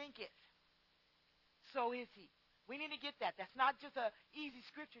man thinketh, so is he. We need to get that. That's not just an easy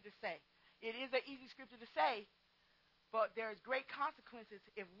scripture to say. It is an easy scripture to say, but there's great consequences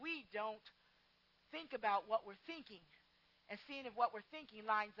if we don't think about what we're thinking and seeing if what we're thinking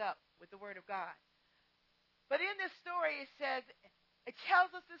lines up with the Word of God. But in this story, it tells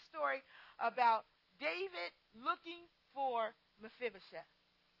us this story about David looking for Mephibosheth.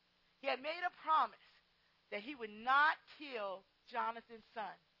 He had made a promise that he would not kill Jonathan's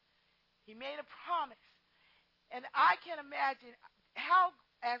son. He made a promise. And I can imagine how,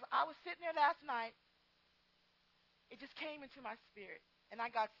 as I was sitting there last night, it just came into my spirit. And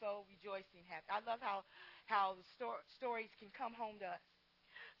I got so rejoicing, happy. I love how the stories can come home to us.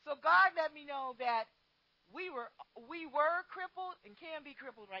 So God let me know that we were crippled and can be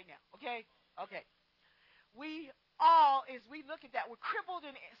crippled right now. Okay? Okay. We all, as we look at that, we're crippled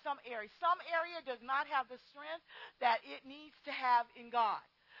in some area. Some area does not have the strength that it needs to have in God.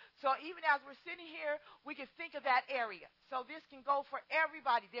 So even as we're sitting here, we can think of that area. So this can go for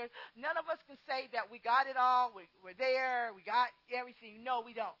everybody. None of us can say that we got it all, we're there, we got everything. No,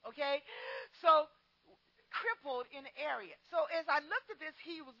 we don't, okay? So crippled in the area. So as I looked at this,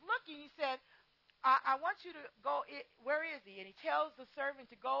 he was looking, he said, I want you to go, where is he? And he tells the servant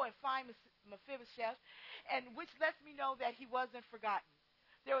to go and find Mephibosheth, and which lets me know that he wasn't forgotten.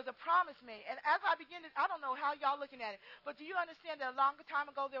 There was a promise made. And as I begin to, I don't know how y'all looking at it, but do you understand that a long time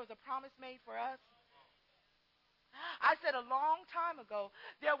ago there was a promise made for us? I said a long time ago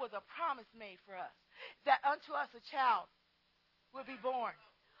there was a promise made for us, that unto us a child would be born.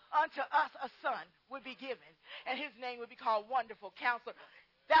 Unto us a son would be given, and his name would be called Wonderful Counselor.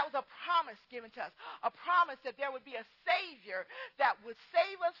 That was a promise given to us, a promise that there would be a Savior that would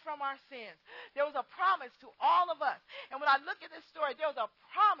save us from our sins. There was a promise to all of us. And when I look at this story, there was a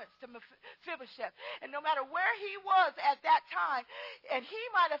promise to Mephibosheth. And no matter where he was at that time, and he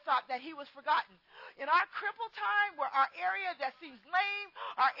might have thought that he was forgotten. In our crippled time, where our area that seems lame,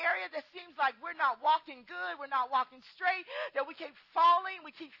 our area that seems like we're not walking good, we're not walking straight, that we keep falling,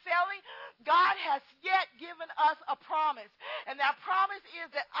 we keep failing, God has yet given us a promise. And that promise is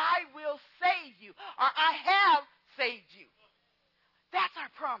that I will save you, or I have saved you. That's our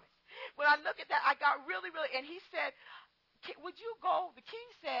promise. When I look at that, I got really, and he said, would you go? The king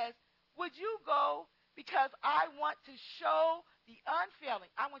says, would you go, because I want to show the unfailing.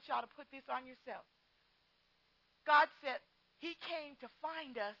 I want y'all to put this on yourself. God said he came to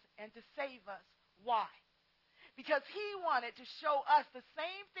find us and to save us. Why? Because he wanted to show us the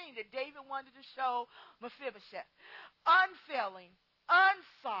same thing that David wanted to show Mephibosheth. Unfailing,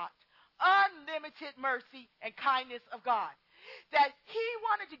 unsought, unlimited mercy and kindness of God. That he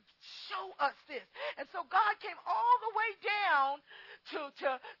wanted to show us this. And so God came all the way down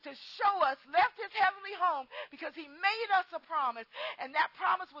to show us, left his heavenly home, because he made us a promise. And that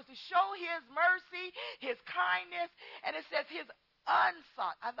promise was to show his mercy, his kindness, and it says his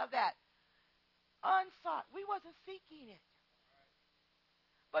unsought. I love that. Unsought. We wasn't seeking it.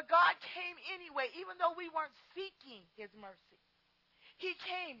 But God came anyway, even though we weren't seeking his mercy. He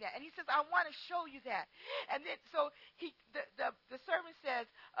came there, and he says, I want to show you that. And then, so the servant says,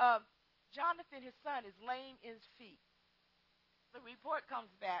 Jonathan, his son, is lame in his feet. The report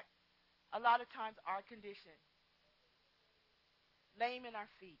comes back, a lot of times our condition. Lame in our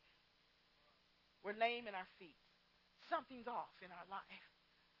feet. We're lame in our feet. Something's off in our life.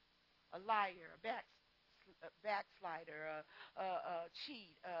 A liar, a backslider, a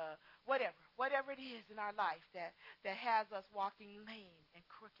cheat, whatever it is in our life that has us walking lame and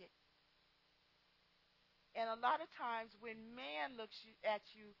crooked. And a lot of times when man looks at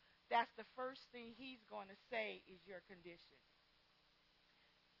you, that's the first thing he's going to say is your condition.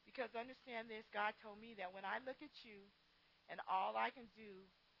 Because understand this, God told me that when I look at you And all I can do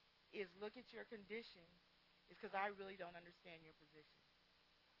is look at your condition is because I really don't understand your position.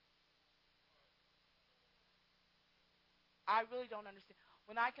 I really don't understand.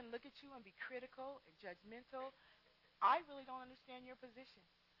 When I can look at you and be critical and judgmental, I really don't understand your position.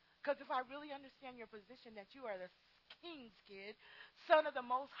 Because if I really understand your position that you are the king's kid, son of the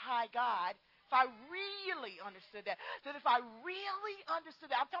most high God, if I really understood that if I really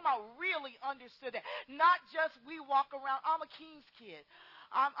understood that, I'm talking about really understood that, not just we walk around, I'm a king's kid,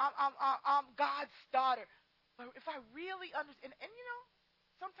 I'm God's daughter. But if I really understand, and you know,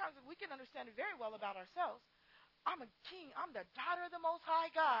 sometimes we can understand it very well about ourselves. I'm a king. I'm the daughter of the Most High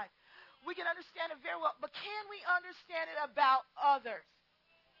God. We can understand it very well, but can we understand it about others?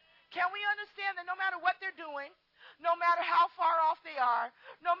 Can we understand that no matter what they're doing, no matter how far off they are,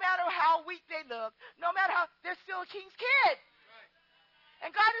 no matter how weak they look, no matter how, they're still a king's kid. And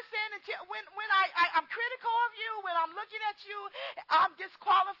God is saying that when I'm critical of you, when I'm looking at you, I'm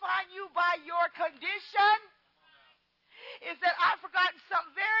disqualifying you by your condition, is that I've forgotten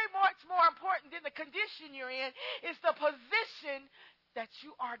something very much more important than the condition you're in, is the position that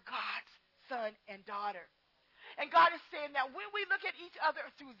you are God's son and daughter. And God is saying that when we look at each other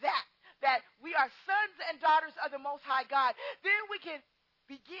through that we are sons and daughters of the Most High God, then we can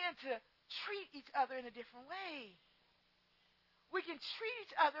begin to treat each other in a different way. We can treat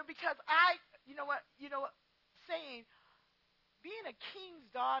each other because saying being a king's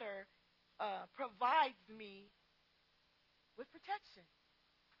daughter provides me with protection.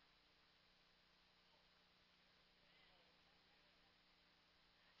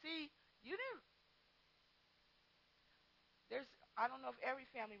 See, I don't know if every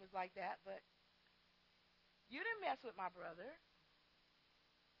family was like that, but you didn't mess with my brother.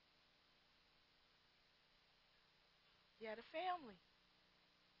 He had a family.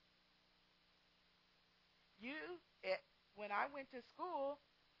 When I went to school,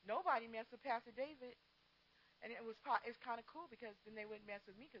 nobody messed with Pastor David. And it's kind of cool because then they wouldn't mess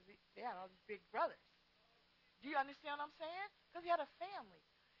with me because they had all these big brothers. Do you understand what I'm saying? Because he had a family.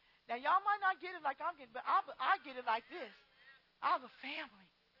 Now, y'all might not get it like I'm getting, but I get it like this. I have a family.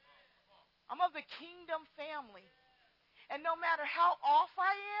 I'm of the kingdom family. And no matter how off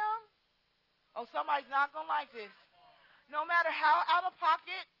I am, somebody's not going to like this. No matter how out of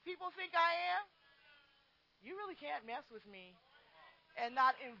pocket people think I am, you really can't mess with me and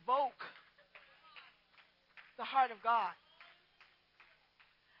not invoke the heart of God.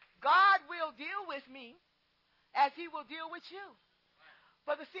 God will deal with me as he will deal with you.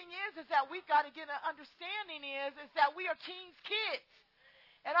 But the thing is that we've got to get an understanding is that we are king's kids.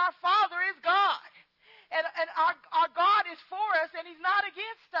 And our Father is God. And our God is for us and he's not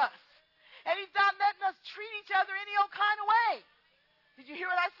against us. And he's not letting us treat each other any old kind of way. Did you hear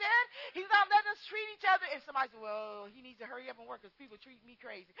what I said? He's not letting us treat each other. If somebody says, well, he needs to hurry up and work because people treat me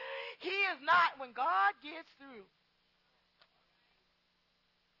crazy. He is not. When God gets through,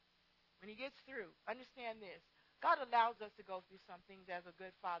 understand this. God allows us to go through some things as a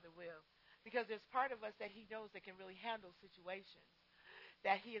good father will. Because there's part of us that he knows that can really handle situations.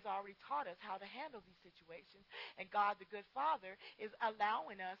 That he has already taught us how to handle these situations. And God, the good father, is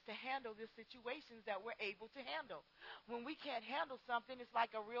allowing us to handle the situations that we're able to handle. When we can't handle something, it's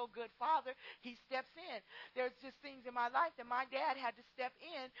like a real good father, he steps in. There's just things in my life that my dad had to step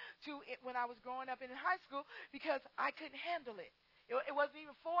in to it when I was growing up in high school because I couldn't handle it. It wasn't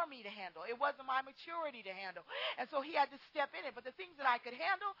even for me to handle. It wasn't my maturity to handle. And so he had to step in it. But the things that I could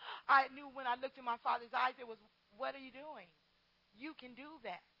handle, I knew when I looked in my father's eyes, it was, what are you doing? You can do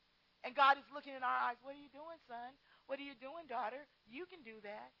that. And God is looking in our eyes, what are you doing, son? What are you doing, daughter? You can do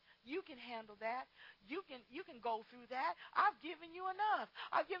that. You can handle that. You can go through that. I've given you enough.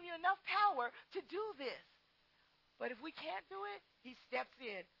 I've given you enough power to do this. But if we can't do it, he steps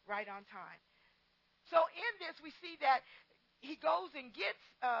in right on time. So in this, we see that he goes and gets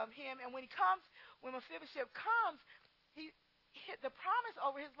him, and when Mephibosheth comes, the promise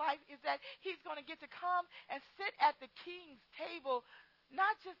over his life is that he's going to get to come and sit at the king's table,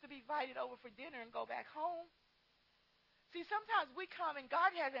 not just to be invited over for dinner and go back home. See, sometimes we come and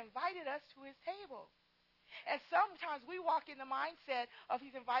God has invited us to his table. And sometimes we walk in the mindset of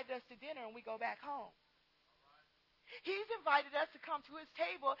he's invited us to dinner and we go back home. He's invited us to come to his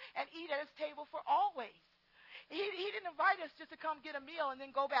table and eat at his table for always. He didn't invite us just to come get a meal and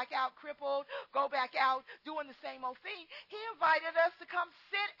then go back out crippled, go back out doing the same old thing. He invited us to come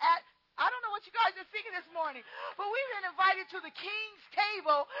sit at I don't know what you guys are thinking this morning, but we've been invited to the king's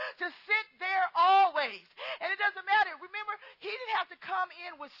table to sit there always. And it doesn't matter. Remember, he didn't have to come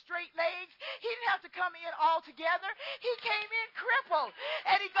in with straight legs. He didn't have to come in all together. He came in crippled.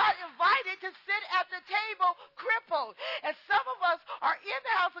 And he got invited to sit at the table crippled. And some of us are in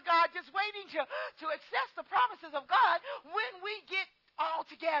the house of God just waiting to access the promises of God when we get all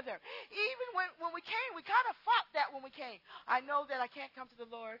together. Even when we came, we kind of fought that when we came. I know that I can't come to the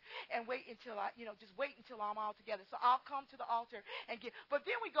Lord and wait until just wait until I'm all together. So I'll come to the altar and get. But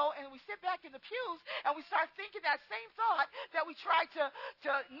then we go and we sit back in the pews and we start thinking that same thought that we tried to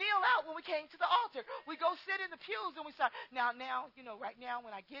kneel out when we came to the altar. We go sit in the pews and we start, now, right now,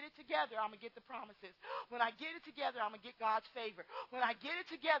 when I get it together, I'm going to get the promises. When I get it together, I'm going to get God's favor. When I get it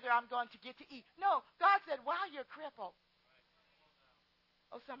together, I'm going to get to eat. No, God said, while you're crippled.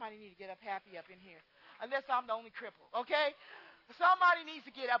 Oh, somebody needs to get up happy up in here. Unless I'm the only cripple, okay? Somebody needs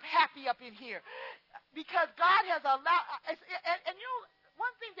to get up happy up in here. Because God has allowed, and you know,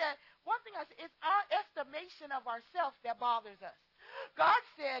 one thing it's our estimation of ourselves that bothers us. God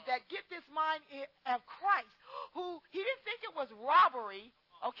said that get this mind of Christ, who he didn't think it was robbery,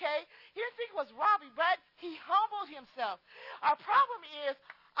 okay? He didn't think it was robbery, but he humbled himself. Our problem is,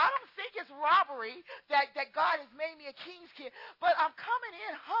 I don't think it's robbery that God has made me a king's kid, but I'm coming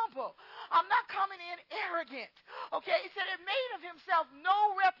in humble. I'm not coming in arrogant. Okay? He said it made of himself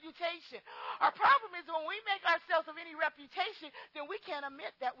no reputation. Our problem is when we make ourselves of any reputation, then we can't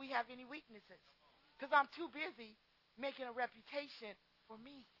admit that we have any weaknesses because I'm too busy making a reputation for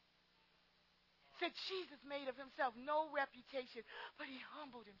me. Said Jesus made of himself no reputation, but he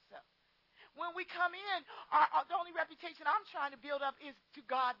humbled himself. When we come in, the only reputation I'm trying to build up is to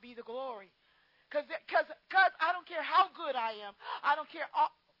God be the glory. Because I don't care how good I am. I don't care.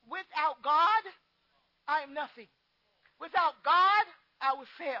 Without God, I am nothing. Without God, I would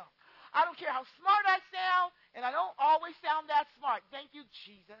fail. I don't care how smart I sound, and I don't always sound that smart. Thank you,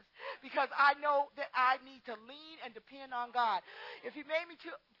 Jesus. Because I know that I need to lean and depend on God. If he made me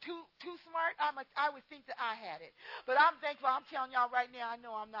too smart, I would think that I had it. But I'm thankful. I'm telling y'all right now, I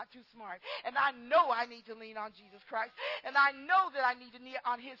know I'm not too smart. And I know I need to lean on Jesus Christ. And I know that I need to lean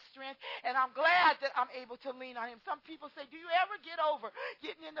on his strength. And I'm glad that I'm able to lean on him. Some people say, do you ever get over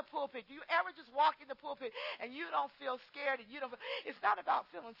getting in the pulpit? Do you ever just walk in the pulpit and you don't feel scared? It's not about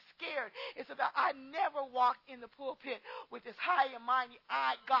feeling scared. It's about I never walked in the pulpit with this high and mighty,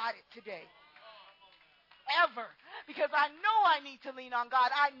 I got it today. Ever. Because I know I need to lean on God.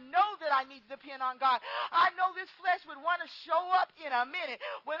 I know that I need to depend on God. I know this flesh would want to show up in a minute.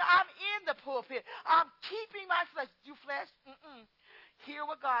 When I'm in the pulpit, I'm keeping my flesh. You flesh? Hear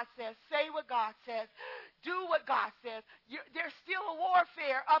what God says. Say what God says. Do what God says. There's still a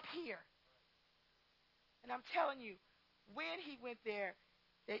warfare up here. And I'm telling you, when he went there,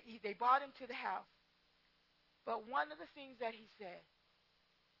 they brought him to the house. But one of the things that he says,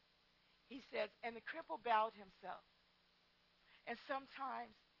 and the cripple bowed himself. And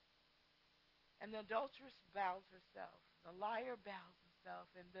sometimes, and the adulteress bows herself, the liar bows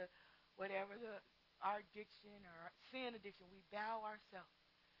himself, and our addiction or our sin addiction, we bow ourselves.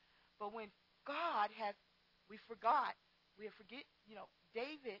 But when God we forget,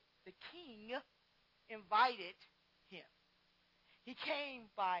 David, the king, invited him. He came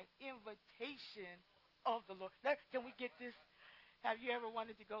by invitation of the Lord. Now, can we get this? Have you ever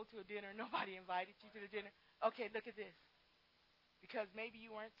wanted to go to a dinner and nobody invited you to the dinner? Okay, look at this. Because maybe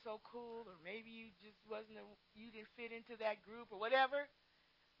you weren't so cool, or maybe you just you didn't fit into that group or whatever.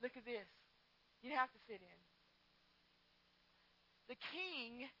 Look at this. You didn't have to fit in. The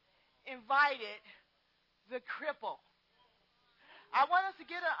king invited the cripple. I want us to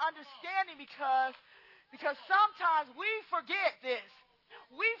get an understanding because sometimes we forget this.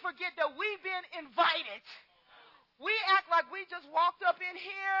 We forget that we've been invited. We act like we just walked up in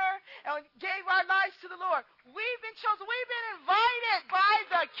here and gave our lives to the Lord. We've been chosen. We've been invited by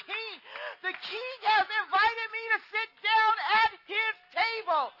the King. The King has invited me to sit down at his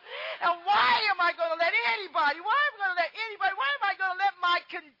table. And why am I going to let anybody, why am I going to let my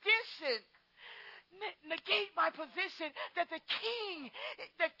condition negate my position that the King,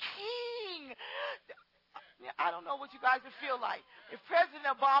 I don't know what you guys would feel like. If President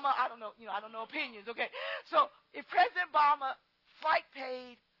Obama, I don't know opinions, okay? So if President Obama, flight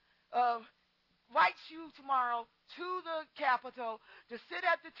paid, writes you tomorrow to the Capitol to sit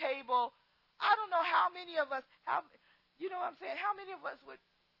at the table, I don't know how many of us, you know what I'm saying? How many of us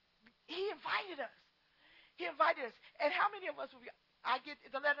he invited us. He invited us. And how many of us would I get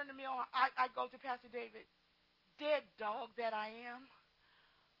the letter in the mail, I go to Pastor David, dead dog that I am.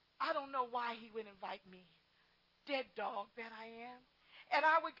 I don't know why he would invite me. Dead dog that I am. And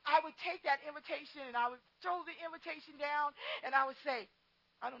I would take that invitation and I would throw the invitation down and I would say,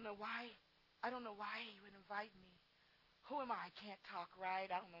 I don't know why. I don't know why he would invite me. Who am I? I can't talk right.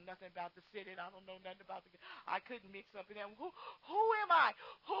 I don't know nothing about the city. I don't know nothing about I couldn't mix up in them. Who am I?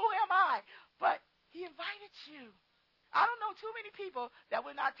 Who am I? But he invited you. I don't know too many people that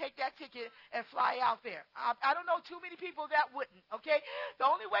would not take that ticket and fly out there. I don't know too many people that wouldn't, okay? The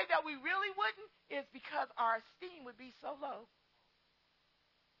only way that we really wouldn't is because our esteem would be so low.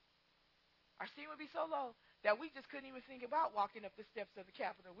 Our esteem would be so low that we just couldn't even think about walking up the steps of the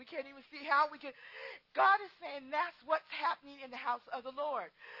Capitol. We can't even see how we could. God is saying that's what's happening in the house of the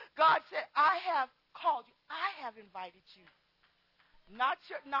Lord. God said, I have called you. I have invited you. Not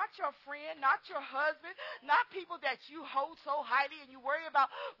your friend, not your husband, not people that you hold so highly and you worry about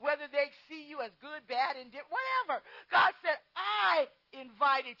whether they see you as good, bad, and whatever. God said, I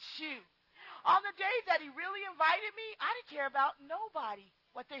invited you. On the days that he really invited me, I didn't care about nobody,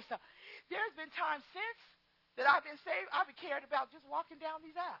 what they saw. There's been times since that I've been saved, I've been cared about just walking down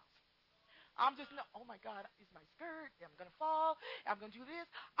these aisles. I'm just, oh my God, is my skirt? I'm going to fall. I'm going to do this.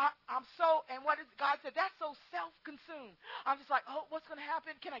 And what is, God said, that's so self-consumed. I'm just like, oh, what's going to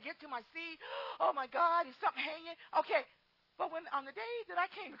happen? Can I get to my seat? Oh my God, is something hanging? Okay. But when on the day that I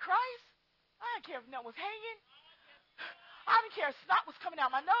came to Christ, I didn't care if nothing was hanging. I didn't care if snot was coming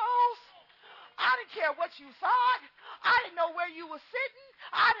out my nose. I didn't care what you thought. I didn't know where you were sitting.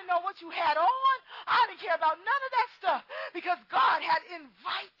 I didn't know what you had on. I didn't care about none of that stuff because God had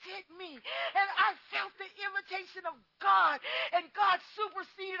invited me. And I felt the invitation of God. And God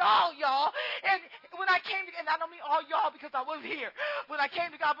superseded all y'all. And when I came to, and I don't mean all y'all because I was here. When I came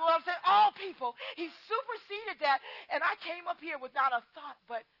to God, but I'm saying all people, he superseded that. And I came up here with not a thought,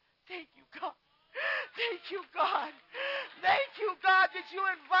 but thank you, God. Thank you, God. Thank you, God, that you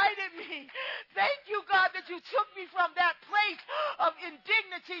invited me. Thank you, God, that you took me from that place of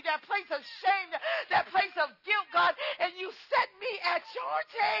indignity, that place of shame, that place of guilt, God, and you set me at your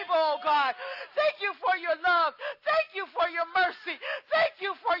table, God. Thank you for your love. Thank you for your mercy. Thank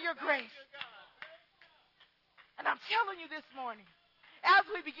you for your grace. And I'm telling you this morning, as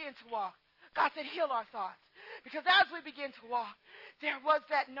we begin to walk, God said, heal our thoughts. Because as we begin to walk, there was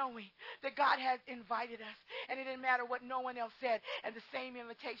that knowing that God had invited us. And it didn't matter what no one else said. And the same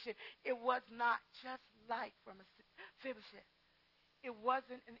invitation, it was not just like from a Mephibosheth. It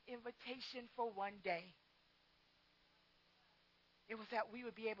wasn't an invitation for one day. It was that we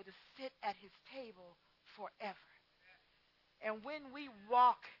would be able to sit at his table forever. And when we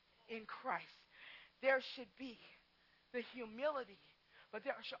walk in Christ, there should be the humility, but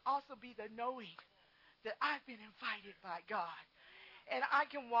there should also be the knowing that I've been invited by God. And I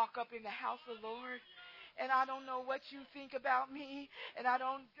can walk up in the house of the Lord, and I don't know what you think about me, and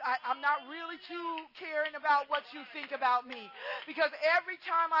I'm not really too caring about what you think about me. Because every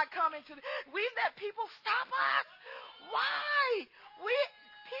time I come we let people stop us. Why?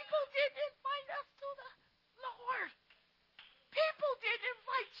 People didn't invite us to the Lord. People didn't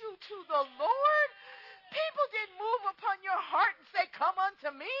invite you to the Lord. People didn't move upon your heart and say, come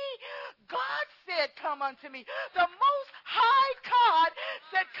unto me. God said, come unto me. The Most High God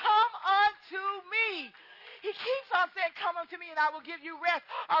said, come unto me. He keeps on saying, come unto me and I will give you rest.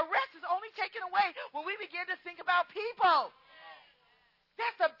 Our rest is only taken away when we begin to think about people.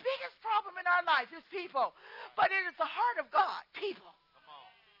 That's the biggest problem in our life is people. But it is the heart of God, people.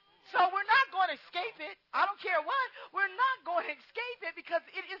 So we're not going to escape it. I don't care what. We're not going to escape it because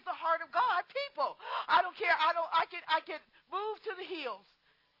it is the heart of God, people. I don't care. I can move to the hills.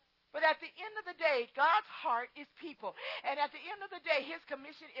 But at the end of the day, God's heart is people. And at the end of the day, his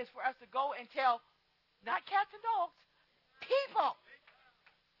commission is for us to go and tell, not cats and dogs, people.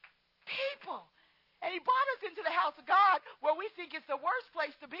 People. And he brought us into the house of God where we think it's the worst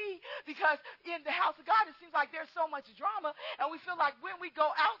place to be because in the house of God it seems like there's so much drama and we feel like when we go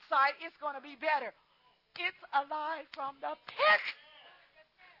outside it's going to be better. It's a lie from the pit.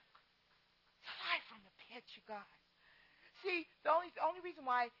 It's a lie from the pit, you guys. See, the only reason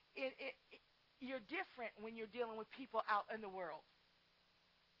why you're different when you're dealing with people out in the world.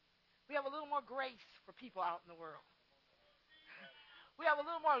 We have a little more grace for people out in the world. We have a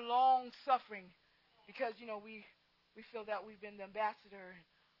little more long suffering. Because, we feel that we've been the ambassador and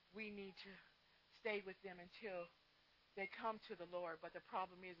we need to stay with them until they come to the Lord. But the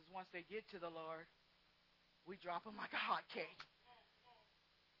problem is once they get to the Lord, we drop them like a hot cake.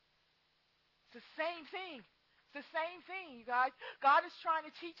 It's the same thing. It's the same thing, you guys. God is trying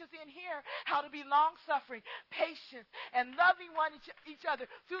to teach us in here how to be long-suffering, patient, and loving each other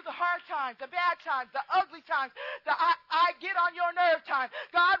through the hard times, the bad times, the ugly times, the I get on your nerve times.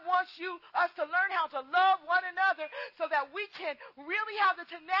 God wants wants us to learn how to love one another so that we can really have the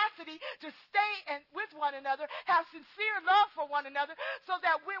tenacity to stay with one another, have sincere love for one another, so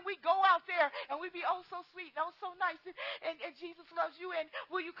that when we go out there and we be oh so sweet, oh so nice, and Jesus loves you, and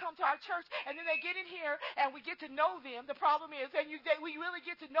will you come to our church? And then they get in here and we get to know them. The problem is, we really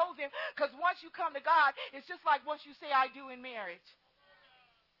get to know them, because once you come to God, it's just like once you say I do in marriage.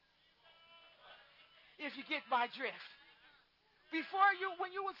 If you get my drift. Before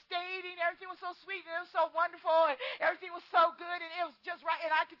when you was dating, everything was so sweet and it was so wonderful and everything was so good and it was just right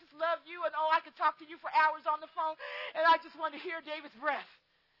and I could just love you and I could talk to you for hours on the phone and I just wanted to hear David's breath.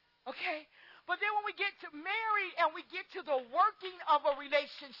 Okay? But then when we get to married and we get to the working of a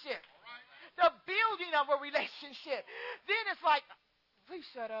relationship, the building of a relationship, then it's like, please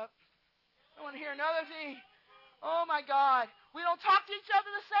shut up. I want to hear another thing. Oh, my God. We don't talk to each other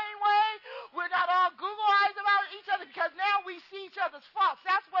the same way. We're not all Google eyes about each other because now we see each other's faults.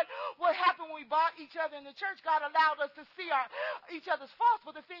 That's what happened when we bought each other in the church. God allowed us to see each other's faults.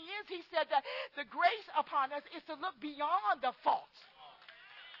 But the thing is, he said that the grace upon us is to look beyond the faults.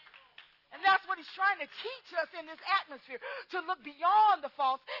 And that's what he's trying to teach us in this atmosphere, to look beyond the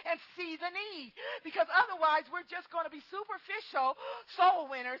faults and see the need. Because otherwise, we're just going to be superficial soul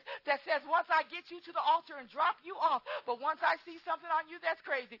winners that says, once I get you to the altar and drop you off, but once I see something on you that's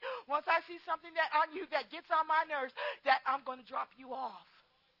crazy, once I see something on you that gets on my nerves, that I'm going to drop you off.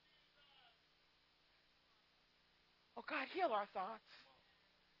 Oh, God, heal our thoughts.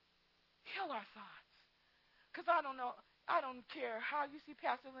 Heal our thoughts. Because I don't know. I don't care how you see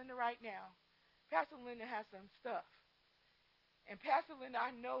Pastor Linda right now. Pastor Linda has some stuff. And Pastor Linda,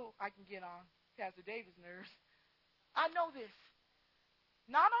 I know I can get on Pastor David's nerves. I know this.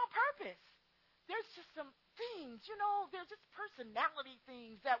 Not on purpose. There's just some things, they're just personality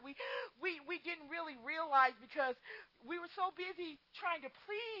things that we didn't really realize because we were so busy trying to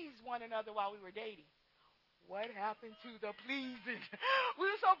please one another while we were dating. What happened to the pleasing? We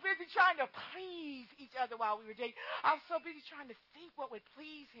were so busy trying to please each other while we were dating. I was so busy trying to think what would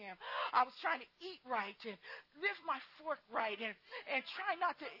please him. I was trying to eat right and lift my fork right and try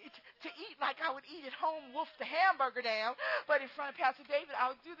not to eat like I would eat at home, wolf the hamburger down. But in front of Pastor David,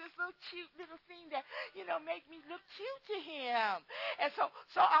 I would do this little cute little thing that, make me look cute to him. And so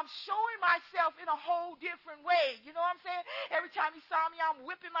I'm showing myself in a whole different way. You know what I'm saying? Every time he saw me, I'm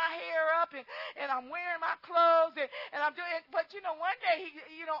whipping my hair up and I'm wearing my clothes. And I'm doing, but one day,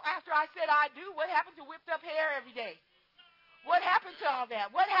 after I said I do, what happened to whipped up hair every day? What happened to all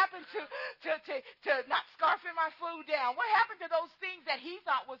that? What happened to not scarfing my food down? What happened to those things that he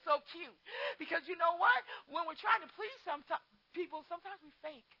thought was so cute? Because you know what? When we're trying to please some people, sometimes we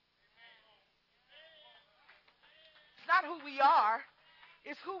fake. It's not who we are.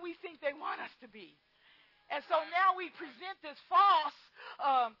 It's who we think they want us to be. And so now we present this false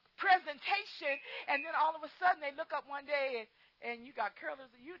presentation, and then all of a sudden they look up one day and you got curlers.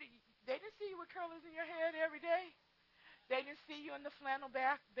 They didn't see you with curlers in your head every day. They didn't see you in the flannel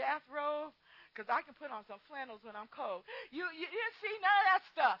bathrobe, because I can put on some flannels when I'm cold. You didn't see none of that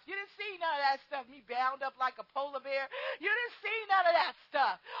stuff. You didn't see none of that stuff, me bound up like a polar bear. You didn't see none of that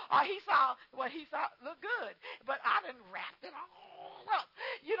stuff. He saw what he saw looked good, but I didn't wrap it all up.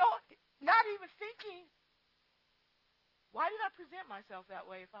 Not even thinking, why did I present myself that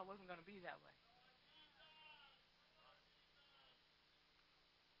way if I wasn't going to be that way?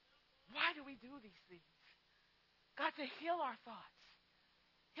 Why do we do these things? God said, heal our thoughts.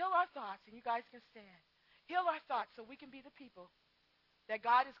 Heal our thoughts, and you guys can stand. Heal our thoughts so we can be the people that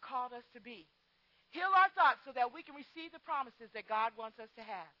God has called us to be. Heal our thoughts so that we can receive the promises that God wants us to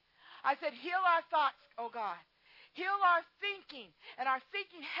have. I said, heal our thoughts, oh God. Heal our thinking. And our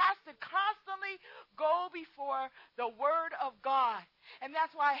thinking has to constantly go before the Word of God. And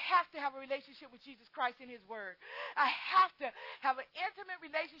that's why I have to have a relationship with Jesus Christ in His Word. I have to have an intimate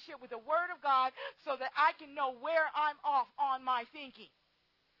relationship with the Word of God so that I can know where I'm off on my thinking.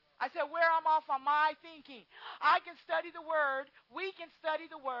 I said, where I'm off on my thinking. I can study the Word. We can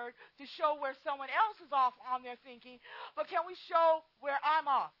study the Word to show where someone else is off on their thinking. But can we show where I'm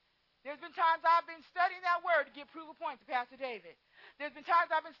off? There's been times I've been studying that Word to give proof of point to Pastor David. There's been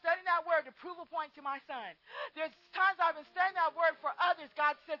times I've been studying that Word to prove a point to my son. There's times I've been studying that Word for others.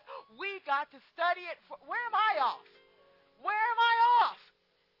 God says, we got to study it. Where am I off? Where am I off?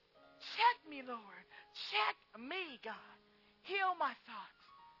 Check me, Lord. Check me, God. Heal my thoughts.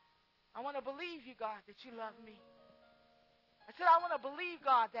 I want to believe you, God, that you love me. I said, I want to believe,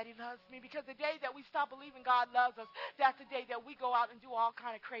 God, that He loves me, because the day that we stop believing God loves us, that's the day that we go out and do all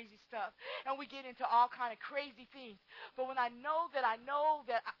kind of crazy stuff, and we get into all kind of crazy things. But when I know that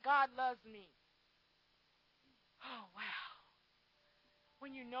God loves me, oh, wow.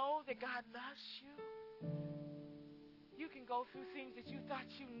 when you know that God loves you, you can go through things that you thought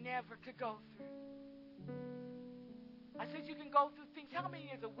you never could go through. I said you can go through things. How many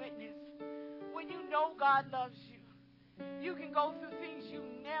is a witness? When you know God loves you, you can go through things you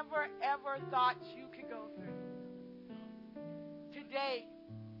never, ever thought you could go through. Today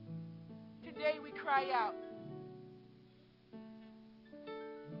we cry out.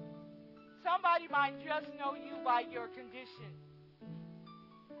 Somebody might just know you by your condition,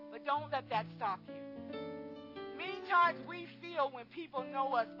 but don't let that stop you. Many times we feel when people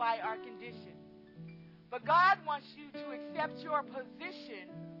know us by our condition, but God wants you to accept your position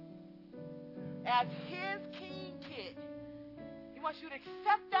as His king kid. He wants you to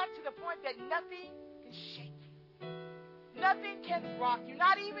accept that to the point that nothing can shake you. Nothing can rock you,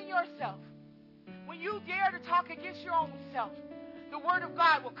 not even yourself. When you dare to talk against your own self, the Word of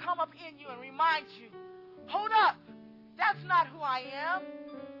God will come up in you and remind you, hold up, that's not who I am.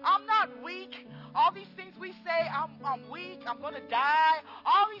 I'm not weak. All these things we say, I'm weak, I'm going to die.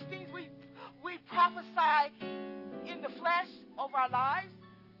 All these things we prophesy in the flesh over our lives.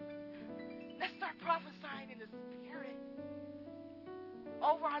 Let's start prophesying in the Spirit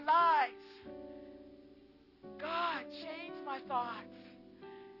over our lives. God, change my thoughts.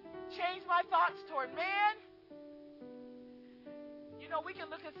 Change my thoughts toward man. You know, we can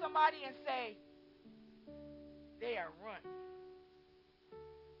look at somebody and say, they are running.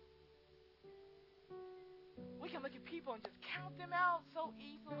 We can look at people and just count them out so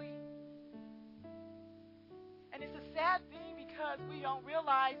easily. And it's a sad thing because we don't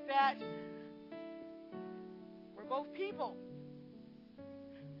realize that we're both people.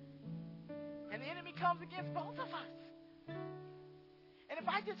 And the enemy comes against both of us. And if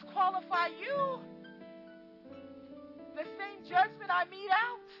I disqualify you, the same judgment I mete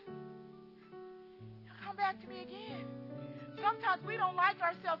out, it'll come back to me again. Sometimes we don't like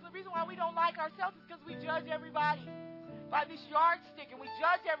ourselves. The reason why we don't like ourselves is because we judge everybody by this yardstick, and we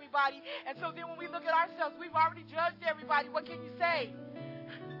judge everybody. And so then when we look at ourselves, we've already judged everybody. What can you say?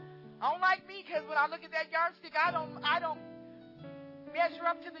 I don't like me because when I look at that yardstick, I don't measure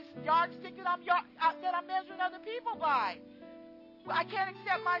up to this yardstick that I'm measuring other people by. I can't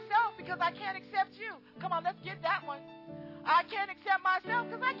accept myself because I can't accept you. Come on, let's get that one. I can't accept myself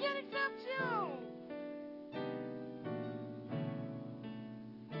because I can't accept you.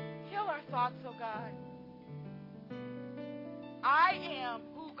 Heal our thoughts, oh God. I am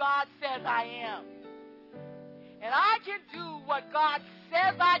who God says I am. And I can do what God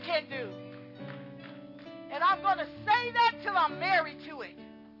says I can do. And I'm going to say that till I'm married to it.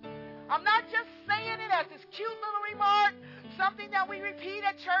 I'm not just saying it as this cute little remark, something that we repeat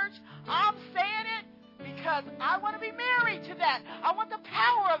at church. I'm saying it because I want to be married to that. I want the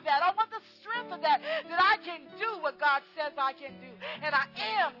power of that. I want the strength of that I can do what God says I can do. And I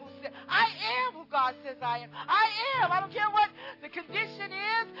am who God says I am. I am. I don't care what the condition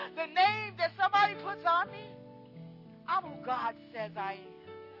is, the name that somebody puts on me. I'm who God says I am.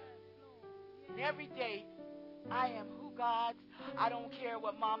 And every day, I am who God's. I don't care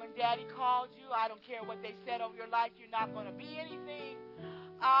what mom and daddy called you. I don't care what they said over your life. You're not going to be anything.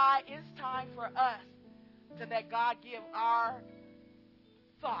 It's time for us to let God give our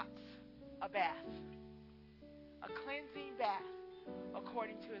thoughts a bath, a cleansing bath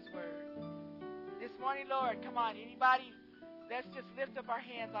according to His Word. This morning, Lord, come on, anybody, let's just lift up our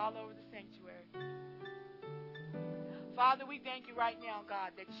hands all over the sanctuary. Father, we thank you right now,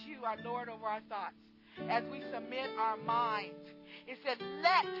 God, that you are Lord over our thoughts. As we submit our minds, it says,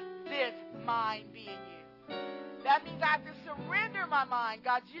 let this mind be in you. That means I have to surrender my mind.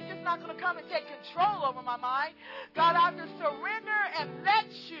 God, you're just not going to come and take control over my mind. God, I have to surrender and let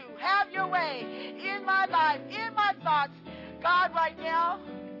you have your way in my life, in my thoughts. God, right now,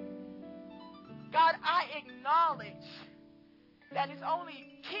 God, I acknowledge that it's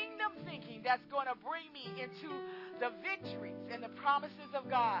only kingdom thinking that's going to bring me into the victories and the promises of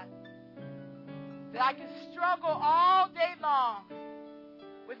God. That I can struggle all day long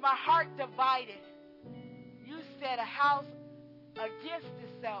with my heart divided. You said a house against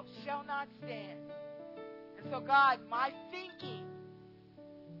itself shall not stand. And so, God, my thinking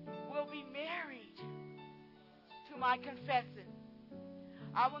will be married to my confessing.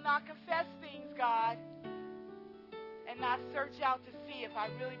 I will not confess things, God, and not search out to see if I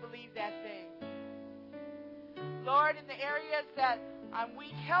really believe that thing. Lord, in the areas that I'm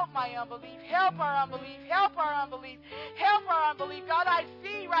weak, help my unbelief, help our unbelief, help our unbelief, help our unbelief. God, I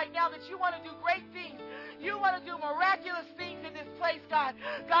see right now that you want to do great things. You want to do miraculous things in this place, God.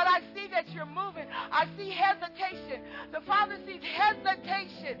 God, I see that you're moving. I see hesitation. The Father sees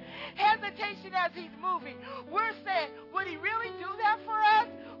hesitation. Hesitation as he's moving. We're saying, would he really do that for us?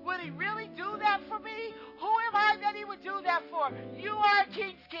 Would he really do that for me? Who am I that he would do that for? You are a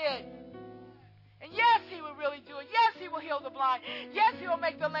king's kid. And yes, he will really do it. Yes, he will heal the blind. Yes, he will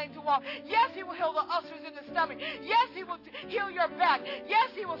make the lame to walk. Yes, he will heal the ulcers in the stomach. Yes, he will heal your back.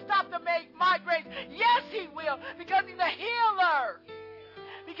 Yes, he will stop the migraines. Yes, he will, because he's a healer.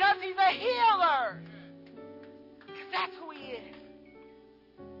 Because he's a healer. Because that's who he is.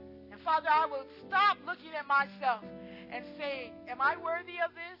 And Father, I will stop looking at myself and saying, am I worthy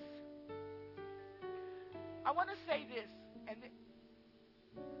of this? I want to say this, and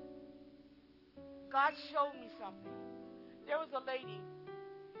God showed me something. There was a lady,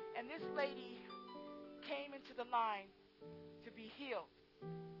 and this lady came into the line to be healed.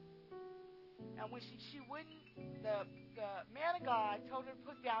 And when she wouldn't, the man of God told her to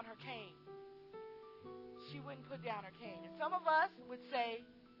put down her cane. She wouldn't put down her cane. And some of us would say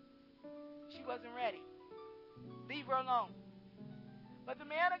she wasn't ready. Leave her alone. But the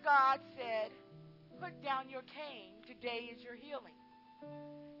man of God said, put down your cane. Today is your healing.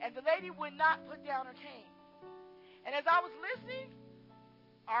 And the lady would not put down her cane. And as I was listening,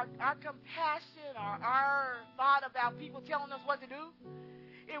 our compassion, our thought about people telling us what to do,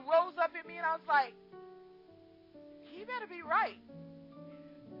 it rose up in me, and I was like, he better be right.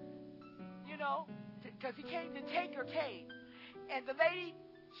 You know, because he came to take her cane. And the lady,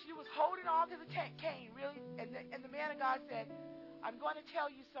 she was holding on to the cane, really. And the man of God said, I'm going to tell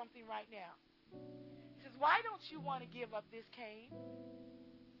you something right now. He says, why don't you want to give up this cane?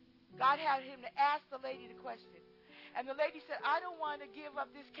 God had him to ask the lady the question. And the lady said, I don't want to give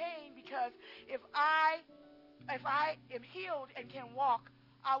up this cane because if I am healed and can walk,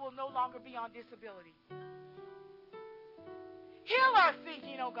 I will no longer be on disability. Heal our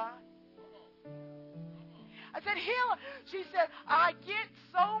thinking, oh God. I said, heal. She said, I get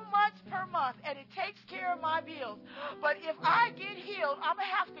so much per month and it takes care of my bills. But if I get healed, I'm going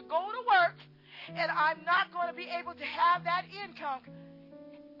to have to go to work and I'm not going to be able to have that income.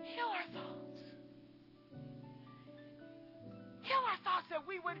 Heal our thoughts. Heal our thoughts that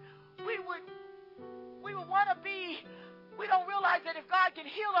we would want to be. We don't realize that if God can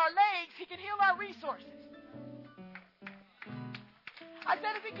heal our legs, he can heal our resources. I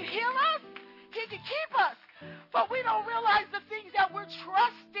said if he can heal us, he can keep us. But we don't realize the things that we're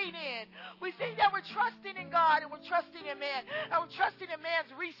trusting in. We think that we're trusting in God and we're trusting in man. And we're trusting in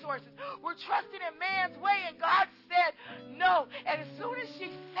man's resources. We're trusting in man's way. And God said no. And as soon as she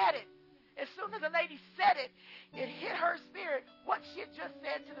said it, as soon as the lady said it, it hit her spirit what she had just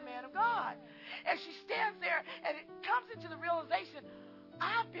said to the man of God. And she stands there and it comes into the realization,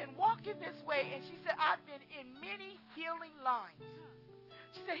 I've been walking this way. And she said, I've been in many healing lines.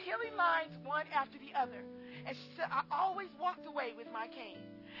 She said, healing lines one after the other. And she said, I always walked away with my cane.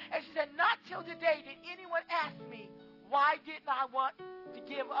 And she said, not till today did anyone ask me, why didn't I want to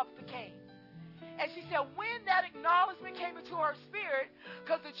give up the cane? And she said, when that acknowledgement came into her spirit,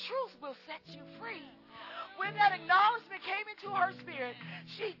 because the truth will set you free. When that acknowledgement came into her spirit,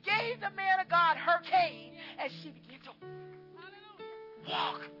 she gave the man of God her cane, and she began to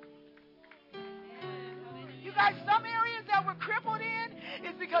walk. You guys, some areas that we're crippled in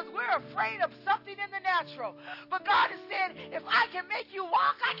is because we're afraid of something in the natural. But God has said, if I can make you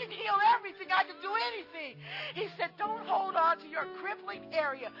walk, I can heal everything. I can do anything. He said, don't hold on to your crippling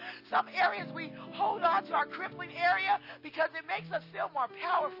area. Some areas we hold on to our crippling area because it makes us feel more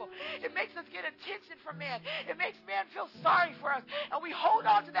powerful. It makes us get attention from man. It makes man feel sorry for us. And we hold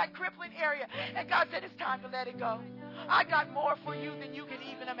on to that crippling area. And God said, it's time to let it go. I got more for you than you can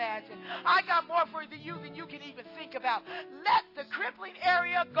even imagine. I got more for you than you can even think about. Let the crippling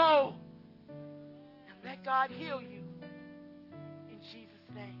area go. And let God heal you. In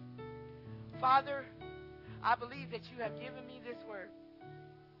Jesus' name. Father, I believe that you have given me this word.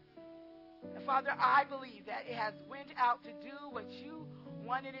 And Father, I believe that it has went out to do what you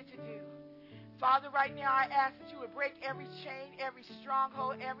wanted it to do. Father, right now I ask that you would break every chain, every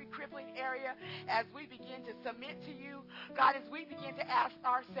stronghold, every crippling area as we begin to submit to you. God, as we begin to ask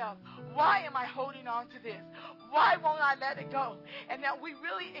ourselves, why am I holding on to this? Why won't I let it go? And that we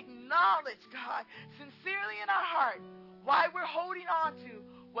really acknowledge, God, sincerely in our heart, why we're holding on to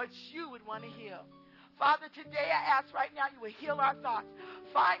what you would want to heal. Father, today I ask right now you will heal our thoughts.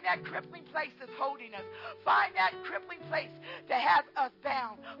 Find that crippling place that's holding us. Find that crippling place that has us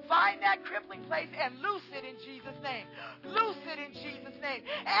bound. Find that crippling place and loose it in Jesus' name. Loose it in Jesus' name.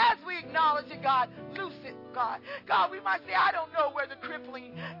 As we acknowledge it, God, loose it, God. God, we might say, I don't know where the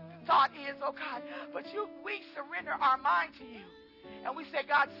crippling thought is, oh God, but we surrender our mind to you. And we say,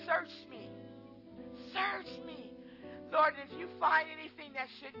 God, search me. Search me. Lord, if you find anything that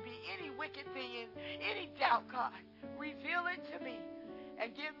shouldn't be, any wicked thing, any doubt, God, reveal it to me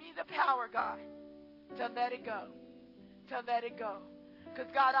and give me the power, God, to let it go. To let it go.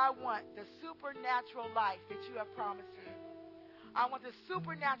 Because, God, I want the supernatural life that you have promised me. I want the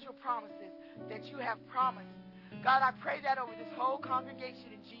supernatural promises that you have promised. God, I pray that over this whole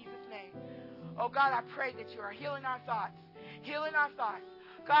congregation in Jesus' name. Oh, God, I pray that you are healing our thoughts. Healing our thoughts.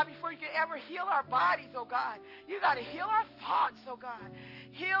 God, before you can ever heal our bodies, oh God, you got to heal our thoughts, oh God.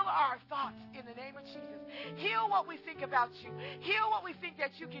 Heal our thoughts in the name of Jesus. Heal what we think about you. Heal what we think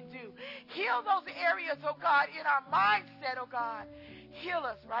that you can do. Heal those areas, oh God, in our mindset, oh God. Heal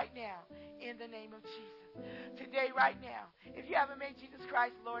us right now in the name of Jesus. Today, right now, if you haven't made Jesus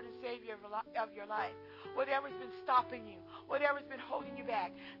Christ Lord and Savior of your life, whatever's been stopping you, whatever's been holding you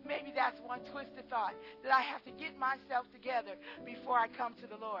back, maybe that's one twisted thought that I have to get myself together before I come to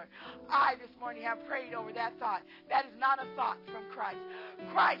the Lord. I this morning have prayed over that thought. That is not a thought from Christ.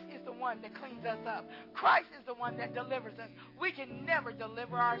 Christ is the one that cleans us up. Christ is the one that delivers us. We can never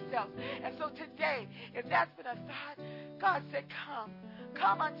deliver ourselves. And so today, if that's been a thought, God said, come.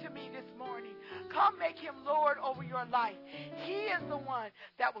 Come unto me this morning. Come make him Lord over your life. He is the one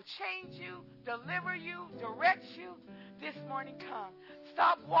that will change you, deliver you, direct you. This morning, come.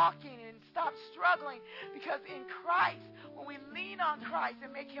 Stop walking and stop struggling, because in Christ, when we lean on Christ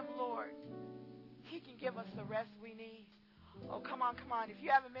and make him Lord, he can give us the rest we need. Oh, come on, come on. If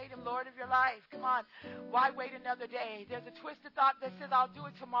you haven't made him Lord of your life, come on. Why wait another day? There's a twisted thought that says, I'll do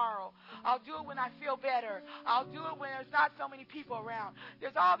it tomorrow. I'll do it when I feel better. I'll do it when there's not so many people around.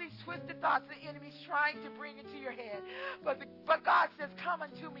 There's all these twisted thoughts the enemy's trying to bring into your head. But God says, come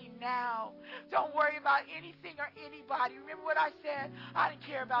unto me now. Don't worry about anything or anybody. Remember what I said? I didn't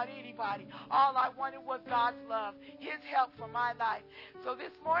care about anybody. All I wanted was God's love, his help for my life. So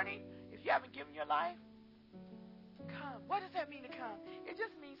this morning, if you haven't given your life, come. What does that mean to come? It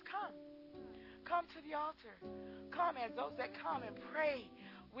just means come. Come to the altar. Come as those that come and pray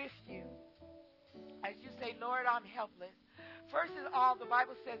with you. As you say, Lord, I'm helpless. First of all, the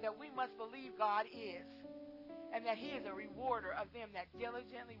Bible says that we must believe God is, and that he is a rewarder of them that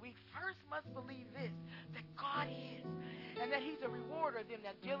diligently. We first must believe this, that God is, and that he's a rewarder of them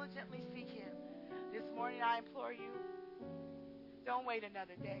that diligently seek him. This morning I implore you, don't wait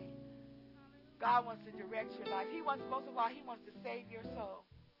another day. God wants to direct your life. He wants, most of all, he wants to save your soul.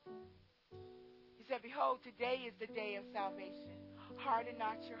 He said, behold, today is the day of salvation. Harden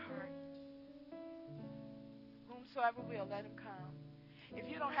not your heart. Whomsoever will, let him come. If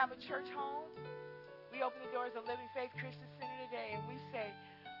you don't have a church home, we open the doors of Living Faith Christian Center today, and we say,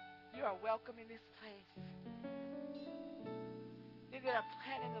 you are welcome in this place. They that are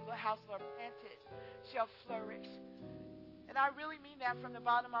planted in the house or planted shall flourish. And I really mean that from the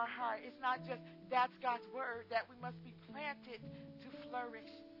bottom of our heart. It's not just that's God's word, that we must be planted to flourish.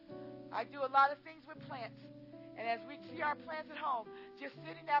 I do a lot of things with plants. And as we see our plants at home, just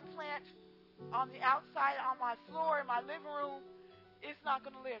sitting that plant on the outside on my floor in my living room, it's not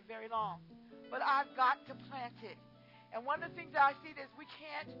going to live very long. But I've got to plant it. And one of the things that I see is we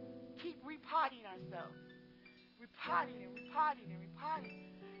can't keep repotting ourselves. Repotting and repotting and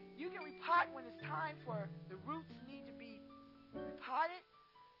repotting. You can repot when it's time for the roots need to be repotted,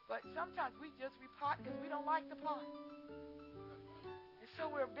 but sometimes we just repot because we don't like the pot. And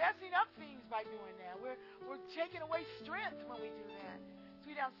so we're messing up things by doing that. We're taking away strength when we do that.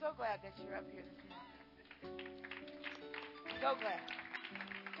 Sweetie, I'm so glad that you're up here this morning. So glad.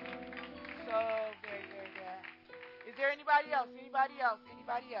 So very, very glad. Is there anybody else? Anybody else?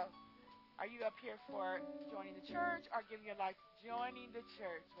 Anybody else? Are you up here for joining the church or giving your life joining the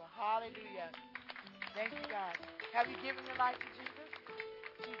church? Well, hallelujah. Thank you, God. Have you given your life to Jesus?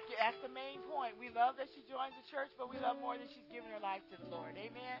 That's the main point. We love that she joins the church, but we love more that she's given her life to the Lord.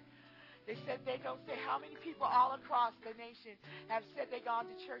 Amen? They said they don't say how many people all across the nation have said they've gone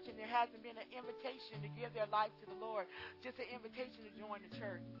to church and there hasn't been an invitation to give their life to the Lord, just an invitation to join the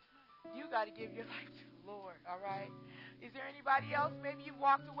church. You got to give your life to the Lord, all right? Is there anybody else? Maybe you've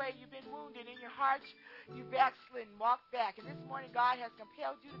walked away, you've been wounded in your heart, you backslidden, walked back, and this morning God has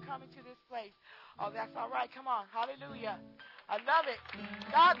compelled you to come into this place. Oh, that's all right. Come on. Hallelujah. I love it.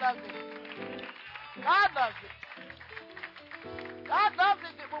 God loves it. God loves it. God loves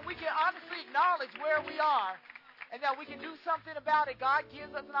it that when we can honestly acknowledge where we are and that we can do something about it. God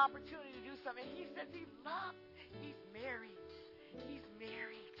gives us an opportunity to do something. And he says he loves. He's married. He's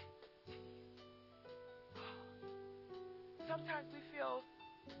married. Sometimes we feel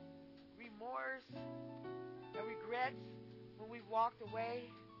remorse and regrets when we've walked away.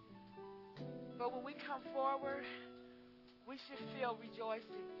 But when we come forward, we should feel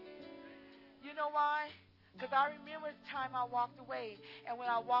rejoicing. You know why? Because I remember the time I walked away. And when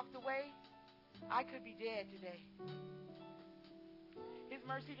I walked away, I could be dead today. His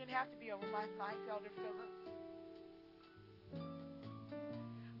mercy didn't have to be over my life, Elder Phillips.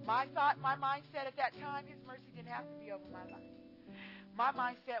 My mindset at that time, his mercy didn't have to be over my life. My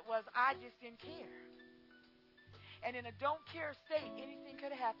mindset was I just didn't care. And in a don't care state, anything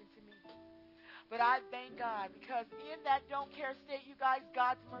could have happened to me. But I thank God because in that don't care state, you guys,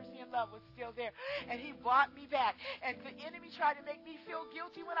 God's mercy and love was still there. And he brought me back. And the enemy tried to make me feel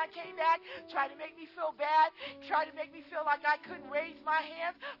guilty when I came back, tried to make me feel bad, tried to make me feel like I couldn't raise my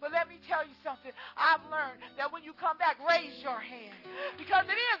hands. But let me tell you something. I've learned that when you come back, raise your hand. Because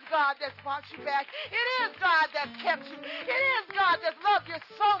it is God that's brought you back. It is God that's kept you. It is God that's loved you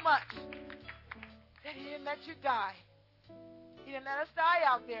so much that he didn't let you die. He didn't let us die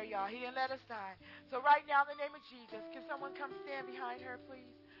out there, y'all. He didn't let us die. So right now, in the name of Jesus, can someone come stand behind her, please?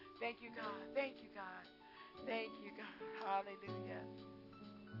 Thank you, God. Thank you, God. Thank you, God. Hallelujah.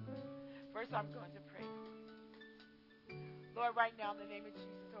 First, I'm going to pray. Lord, right now, in the name of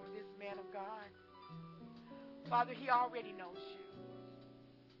Jesus, over this man of God. Father, he already knows you.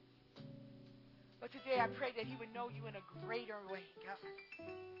 But today, I pray that he would know you in a greater way, God.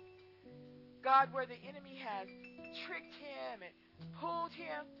 God, where the enemy has tricked him and pulled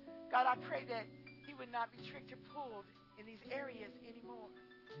him, God, I pray that he would not be tricked or pulled in these areas anymore.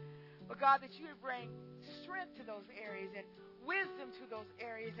 But God, that you would bring strength to those areas and wisdom to those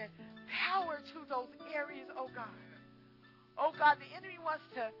areas and power to those areas, oh God. Oh God, the enemy wants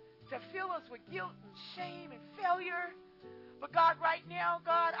to fill us with guilt and shame and failure. But God, right now,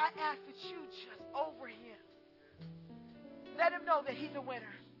 God, I ask that you just over him. Let him know that he's a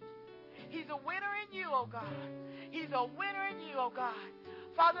winner. He's a winner in you, oh God. He's a winner in you, oh God.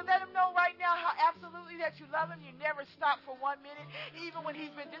 Father, let him know right now how absolutely that you love him. You never stop for 1 minute, even when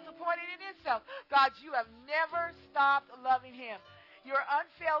he's been disappointed in himself. God, you have never stopped loving him. Your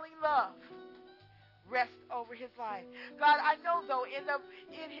unfailing love rests over his life. God, I know, though, in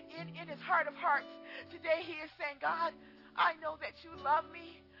his heart of hearts, today he is saying, God, I know that you love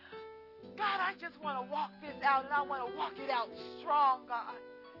me. God, I just want to walk this out, and I want to walk it out strong, God.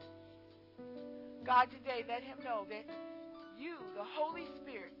 God, today, let him know that you, the Holy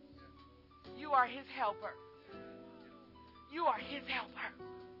Spirit, you are his helper. You are his helper.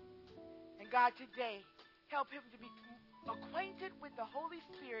 And God, today, help him to be acquainted with the Holy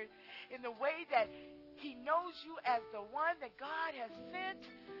Spirit in the way that he knows you as the one that God has sent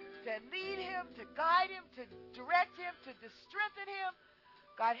to lead him, to guide him, to direct him, to strengthen him.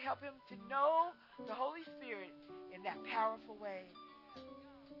 God, help him to know the Holy Spirit in that powerful way.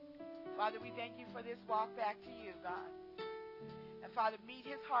 Father, we thank you for this walk back to you, God. And Father, meet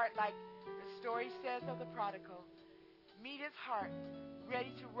his heart like the story says of the prodigal. Meet his heart,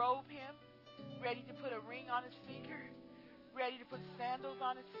 ready to robe him, ready to put a ring on his finger, ready to put sandals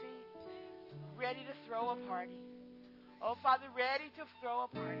on his feet, ready to throw a party. Oh, Father, ready to throw a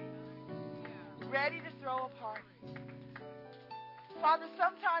party. Ready to throw a party. Father,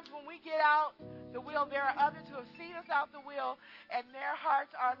 sometimes when we get out the wheel, there are others who have seen us out the wheel, and their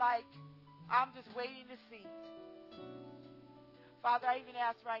hearts are like, I'm just waiting to see. Father, I even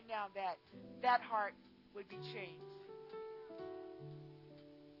ask right now that that heart would be changed.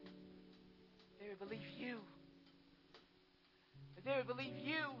 They would believe you. That they would believe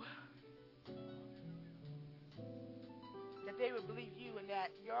you. That they would believe you, and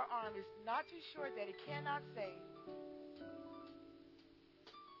that your arm is not too short that it cannot save.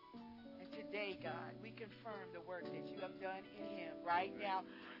 And today, God, we confirm the work that you have done in him right now.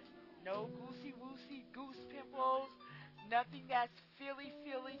 No goosey-woosey, goose pimples, nothing that's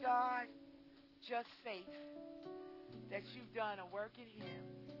feely, God. Just faith that you've done a work in him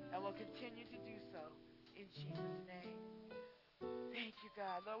and will continue to do so in Jesus' name. Thank you,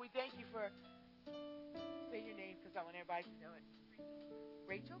 God. Lord, we thank you for, say your name because I want everybody to know it.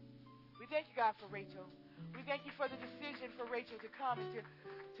 Rachel? We thank you, God, for Rachel. We thank you for the decision for Rachel to come and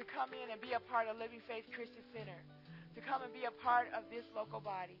to come in and be a part of Living Faith Christian Center, to come and be a part of this local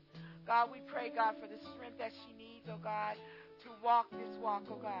body. God, we pray, God, for the strength that she needs, oh God, to walk this walk,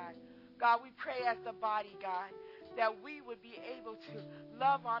 oh God. God, we pray as the body, God, that we would be able to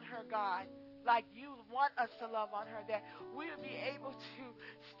love on her, God, like you want us to love on her, that we would be able to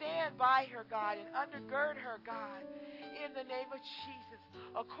stand by her, God, and undergird her, God, in the name of Jesus,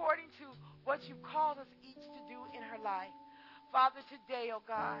 according to what you called us each to do in her life. Father, today, oh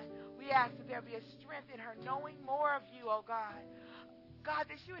God, we ask that there be a strength in her knowing more of you, oh God. God,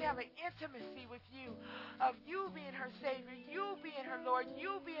 that she would have an intimacy with you, of you being her Savior, you being her Lord,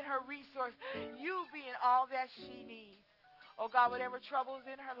 you being her resource, you being all that she needs. Oh, God, whatever trouble is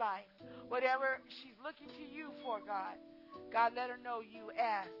in her life, whatever she's looking to you for, God, God, let her know you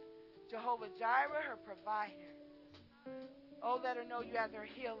as Jehovah Jireh, her provider. Oh, let her know you as her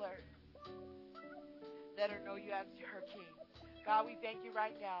healer. Let her know you as her king. God, we thank you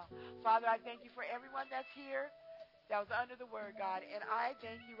right now. Father, I thank you for everyone that's here that was under the word, God. And I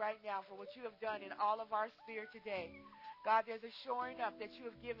thank you right now for what you have done in all of our sphere today. God, there's a shoring up that you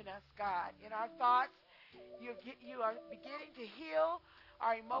have given us, God, in our thoughts. You are beginning to heal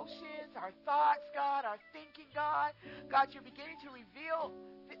our emotions, our thoughts, God, our thinking, God. God, you're beginning to reveal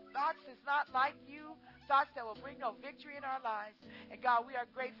thoughts that's not like you, thoughts that will bring no victory in our lives. And God, we are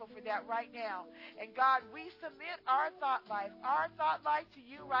grateful for that right now. And God, we submit our thought life to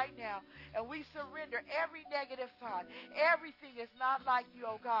you right now. And we surrender every negative thought, everything that's not like you,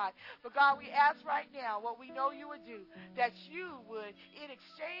 oh God. But God, we ask right now what we know you would do, that you would, in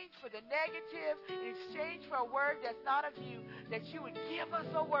exchange for the negative, in exchange for a word that's not of you, that you would give us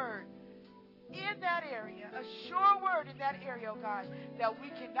a word in that area, a sure word in that area, oh God, that we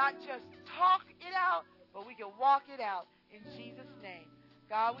can not just talk it out, but we can walk it out in Jesus' name.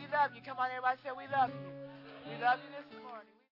 God, we love you. Come on, everybody say we love you. We love you this morning.